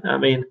same again. I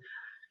mean,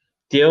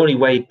 the only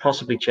way you'd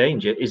possibly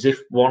change it is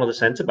if one of the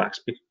centre-backs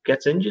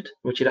gets injured,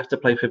 which you'd have to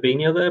play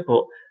Fabinho there.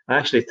 But I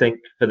actually think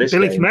for this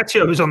Billy game...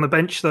 Camacho was on the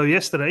bench, though,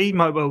 yesterday. He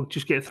might well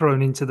just get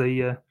thrown into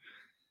the...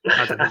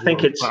 I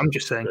think it's... I'm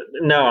just saying.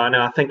 No, I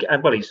know. I think...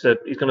 Well, he's going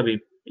to be...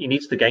 He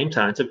needs the game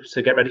time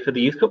to get ready for the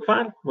Youth Cup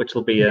final, which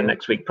will be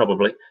next week,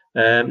 probably.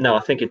 No,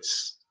 I think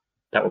it's...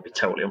 That would be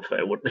totally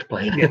unfair, wouldn't it?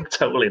 Playing him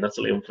totally and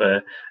utterly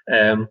unfair.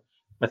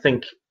 I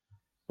think...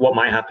 What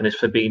might happen is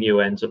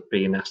Fabinho ends up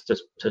being asked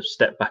to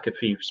step back a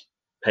few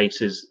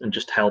paces and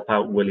just help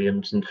out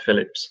Williams and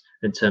Phillips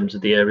in terms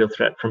of the aerial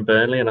threat from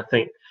Burnley. And I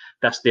think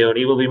that's the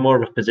only. It will be more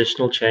of a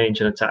positional change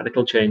and a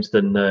tactical change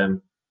than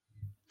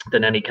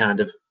any kind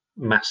of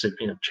massive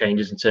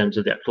changes in terms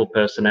of the actual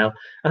personnel.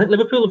 I think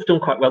Liverpool have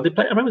done quite well.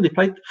 I remember they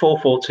played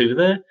 4-4-2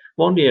 there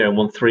one year and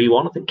won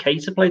 3-1. I think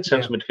Keita played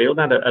central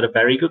midfield and had a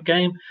very good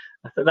game.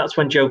 I think that's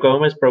when Joe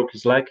Gomez broke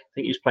his leg. I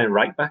think he was playing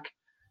right back.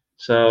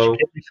 So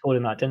he scored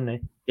in that, didn't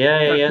he?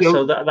 Yeah.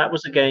 So that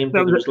was a game.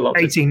 That was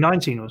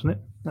 18-19, wasn't it?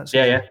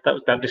 That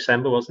was about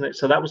December, wasn't it?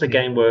 So that was a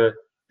game where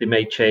they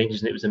made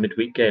changes and it was a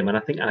midweek game. And I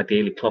think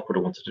ideally Klopp would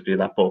have wanted to do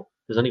that, but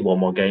there's only one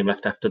more game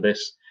left after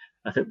this.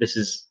 I think this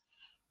is,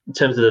 in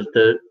terms of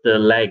the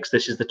legs,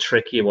 this is the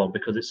trickier one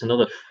because it's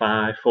another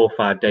 4 or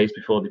 5 days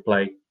before they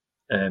play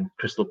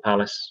Crystal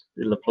Palace.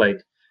 They'll have played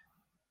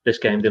this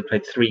game. They've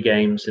played 3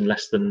 games in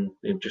less than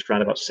just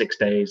around about 6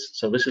 days.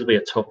 So this will be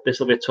a tough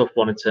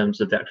one in terms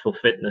of the actual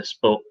fitness.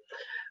 But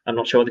I'm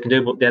not sure what they can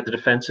do. But the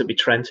defence, it'll be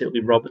Trent, it'll be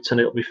Robertson,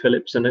 it'll be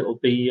Phillips, and it'll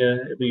be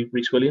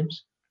Reece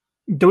Williams.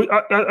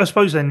 I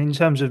suppose then, in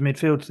terms of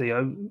midfield,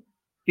 Theo,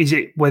 is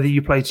it whether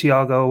you play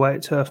Thiago away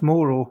at Turf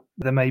Moor or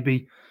there may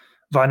be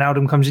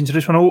Wijnaldum comes into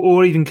this one,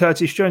 or even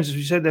Curtis Jones? As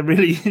we said, there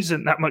really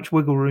isn't that much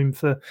wiggle room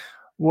for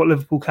what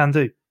Liverpool can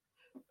do.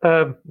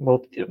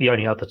 Well, the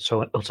only other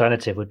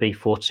alternative would be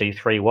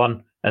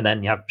 4-2-3-1, and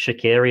then you have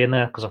Shaqiri in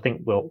there because I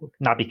think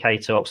Naby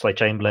Keita,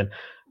 Oxlade-Chamberlain.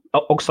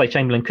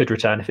 Oxlade-Chamberlain could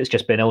return if it's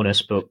just been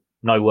illness, but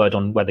no word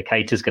on whether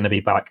Keita's going to be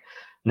back,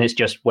 and it's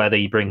just whether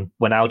you bring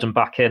Wijnaldum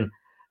back in.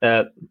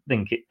 I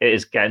think it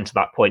is getting to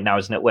that point now,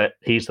 isn't it, where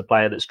he's the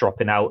player that's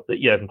dropping out, that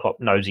Jurgen Klopp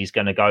knows he's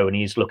going to go and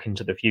he's looking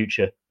to the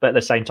future, but at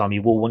the same time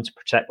you will want to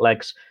protect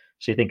legs.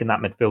 So you think in that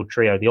midfield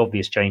trio, the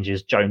obvious change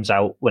is Jones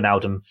out,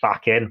 Wijnaldum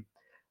back in.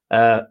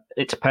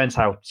 It depends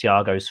how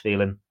Thiago's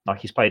feeling. Like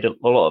he's played a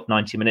lot of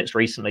 90 minutes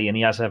recently and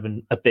he has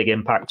having a big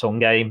impact on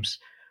games.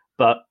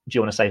 But do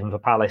you want to save him for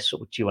Palace or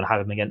do you want to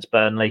have him against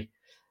Burnley?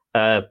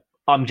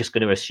 I'm just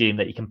going to assume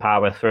that he can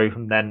power through.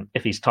 And then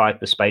if he's tied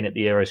for Spain at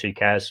the Euros, who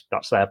cares?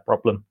 That's their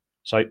problem.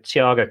 So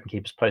Thiago can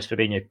keep his place,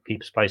 Fabinho can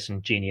keep his place,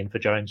 and Gini in for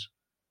Jones.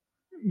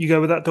 You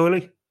go with that,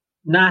 Doyley?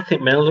 No, I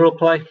think Milner will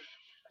play.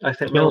 I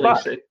think Milner.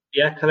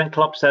 Yeah, I think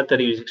Klopp said that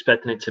he was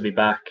expecting it to be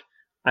back.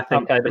 I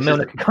think but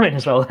Milner can come in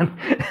as well then.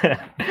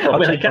 I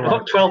mean, get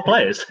 12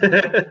 players.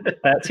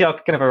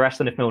 Thiago can have a rest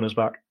then if Milner's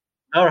back.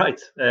 All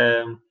right.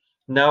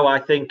 No, I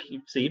think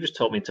you just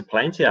taught me to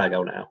play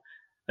Thiago now.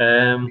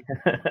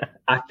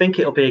 I think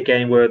it'll be a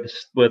game where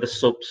the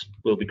subs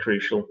will be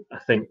crucial. I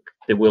think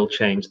they will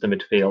change the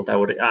midfield.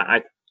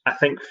 I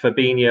think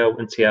Fabinho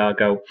and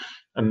Thiago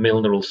and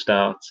Milner will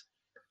start,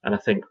 and I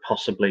think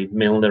possibly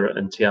Milner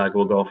and Thiago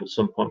will go off at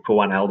some point for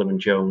Wijnaldum and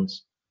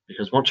Jones.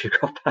 Because once you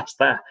go past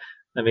that,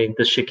 I mean,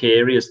 there's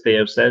Shaqiri, as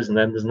Theo says, and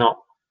then there's not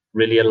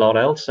really a lot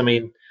else. I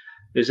mean,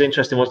 it was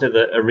interesting, wasn't it,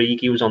 that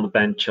Origi was on the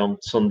bench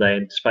on Sunday,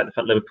 and despite the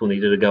fact Liverpool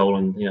needed a goal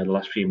and the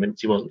last few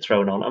minutes he wasn't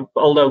thrown on.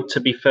 Although, to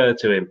be fair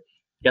to him,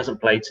 he hasn't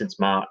played since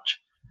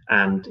March,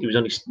 and he was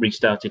only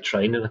restarted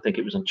training. I think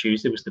it was on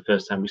Tuesday was the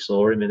first time we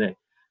saw him in it.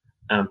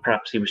 and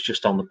perhaps he was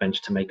just on the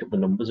bench to make up the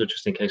numbers, or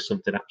just in case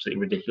something absolutely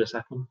ridiculous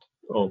happened.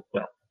 Or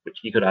well, which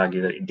you could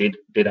argue that it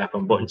did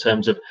happen. But in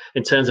terms of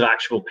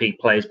actual peak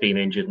players being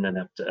injured and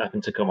then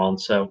having to come on,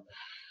 so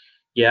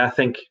yeah, I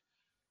think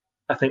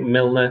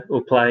Milner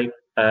will play,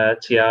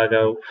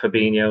 Thiago,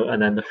 Fabinho,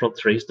 and then the front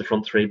three is the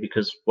front three,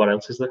 because what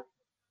else is there?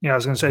 Yeah, I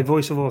was going to say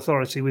voice of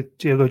authority with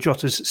Diogo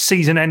Jota's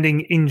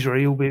season-ending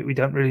injury, albeit we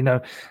don't really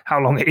know how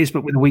long it is,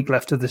 but with a week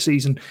left of the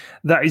season,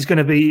 that is going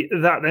to be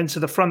that then.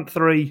 So the front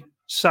three,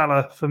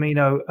 Salah,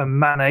 Firmino and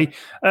Mane.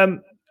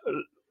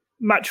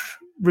 Match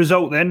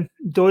result then.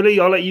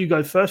 Doyley, I'll let you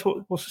go first.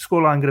 What's the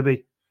scoreline going to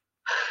be?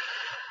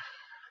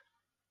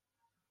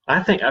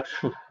 I think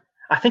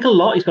a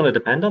lot is going to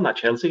depend on that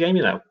Chelsea game,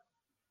 you know.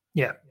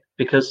 Yeah.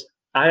 Because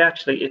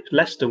if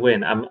Leicester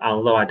win,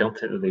 although I don't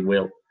think that they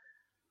will,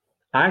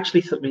 I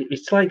actually thought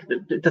it's like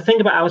the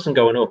thing about Alisson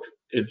going up.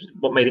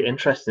 What made it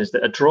interesting is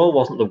that a draw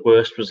wasn't the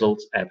worst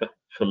result ever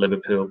for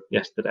Liverpool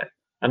yesterday.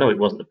 I know it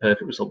wasn't the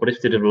perfect result, but if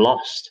they'd have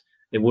lost,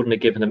 it wouldn't have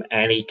given them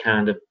any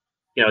kind of,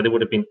 they would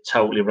have been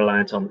totally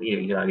reliant on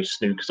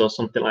snooks or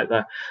something like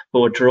that.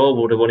 But a draw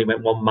would have only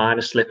meant one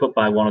minor slip up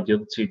by one of the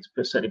other two,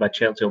 certainly by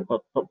Chelsea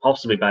or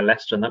possibly by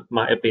Leicester, and that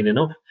might have been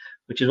enough.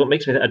 Which is what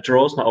makes me think a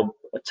draw's not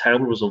a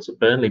terrible result at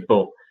Burnley,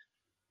 but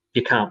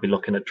you can't be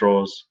looking at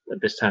draws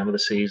at this time of the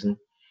season.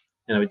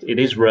 It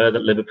is rare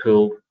that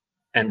Liverpool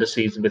end a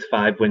season with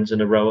 5 wins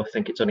in a row. I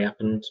think it's only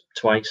happened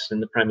twice in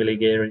the Premier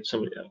League era.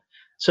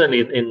 Certainly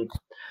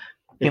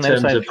in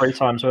terms of 3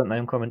 times, weren't they,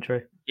 on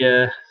commentary?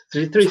 Yeah,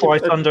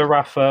 twice under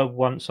Rafa,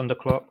 once under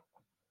Klopp.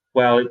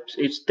 Well,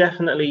 it's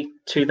definitely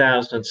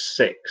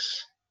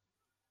 2006,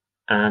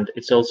 and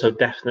it's also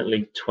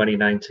definitely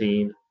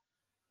 2019.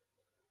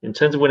 In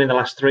terms of winning the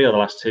last 3 or the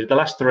last 2, the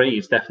last 3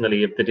 is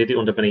definitely, they did it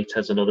under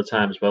Benitez another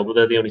time as well, but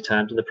they're the only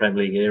times in the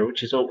Premier League era,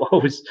 which is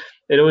always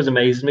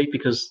amazes me,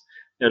 because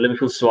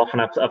Liverpool so often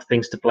have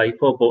things to play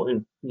for.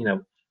 But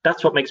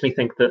that's what makes me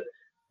think that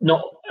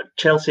not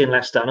Chelsea and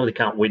Leicester. I know they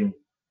can't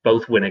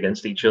both win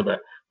against each other,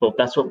 but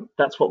that's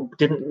what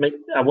didn't make.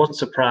 I wasn't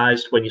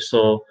surprised when you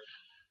saw,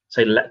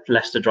 say,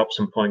 Leicester drop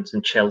some points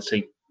and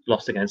Chelsea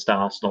lost against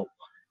Arsenal.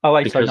 Oh,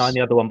 8-9,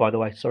 the other one, by the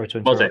way. Sorry to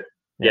interrupt. Was it?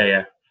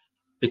 Yeah.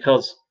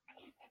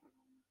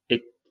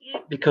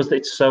 Because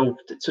it's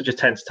such a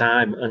tense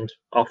time, and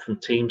often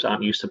teams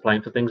aren't used to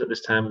playing for things at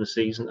this time of the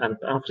season, and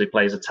obviously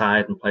players are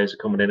tired and players are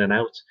coming in and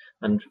out,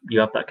 and you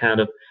have that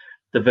kind of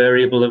the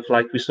variable of,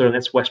 like we saw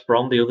against West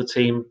Brom, the other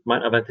team might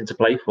not have anything to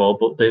play for,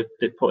 but they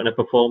put in a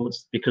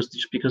performance because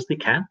they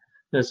can,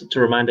 to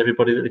remind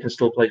everybody that they can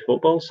still play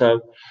football.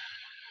 So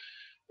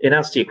in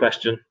answer to your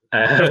question,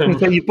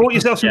 so you bought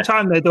yourself some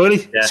time there,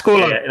 Doyley. Yeah,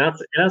 Scoreline. In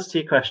answer to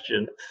your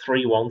question,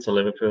 3-1 to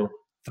Liverpool.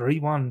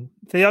 3-1.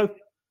 Theo?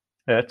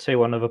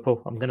 2-1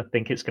 Liverpool. I'm going to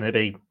think it's going to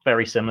be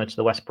very similar to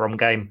the West Brom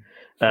game.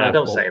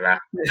 Don't say that.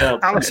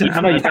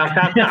 I know you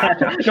can't.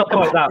 Not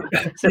quite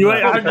that. You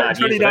wait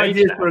 129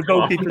 years for a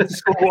goalkeeper to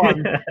score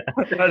 1.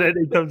 And then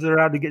he comes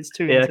around and gets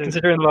 2. Yeah,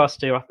 considering the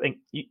last 2, I think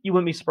you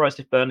wouldn't be surprised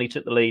if Burnley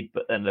took the lead,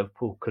 but then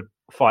Liverpool could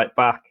fight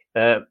back.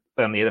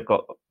 Burnley, they've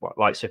got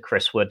likes of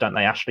Chris Wood, don't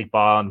they? Ashley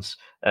Barnes.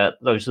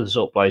 Those are the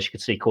sort of players you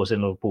could see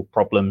causing Liverpool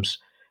problems.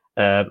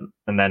 And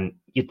then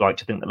you'd like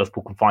to think that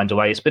Liverpool can find a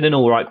way. It's been an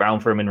all right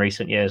ground for them in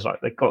recent years. Like,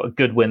 they got a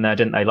good win there,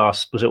 didn't they?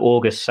 Was it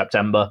August,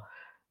 September?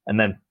 And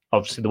then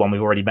obviously the one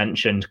we've already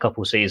mentioned a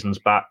couple of seasons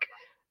back.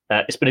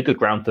 It's been a good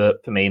ground for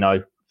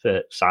Firmino,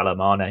 for Salah,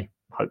 Mane.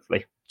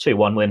 Hopefully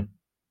 2-1 win.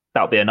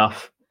 That'll be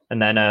enough.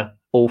 And then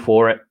all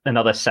for it.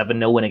 Another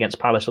 7-0 win against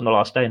Palace on the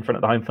last day in front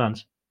of the home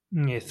fans.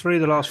 Yeah, 3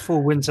 of the last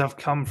 4 wins have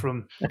come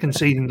from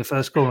conceding the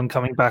first goal and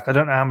coming back. I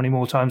don't know how many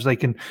more times they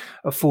can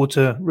afford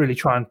to really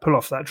try and pull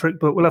off that trick,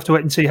 but we'll have to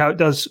wait and see how it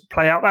does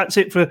play out. That's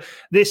it for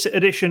this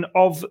edition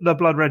of the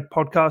Blood Red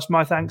podcast.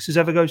 My thanks as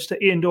ever goes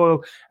to Ian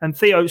Doyle and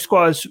Theo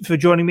Squires for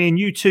joining me, and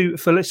you two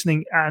for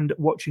listening and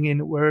watching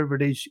in wherever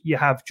it is you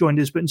have joined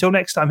us. But until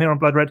next time here on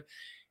Blood Red,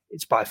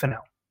 it's bye for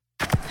now.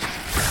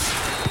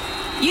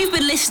 You've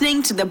been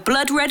listening to the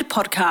Blood Red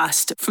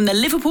podcast from the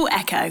Liverpool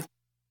Echo.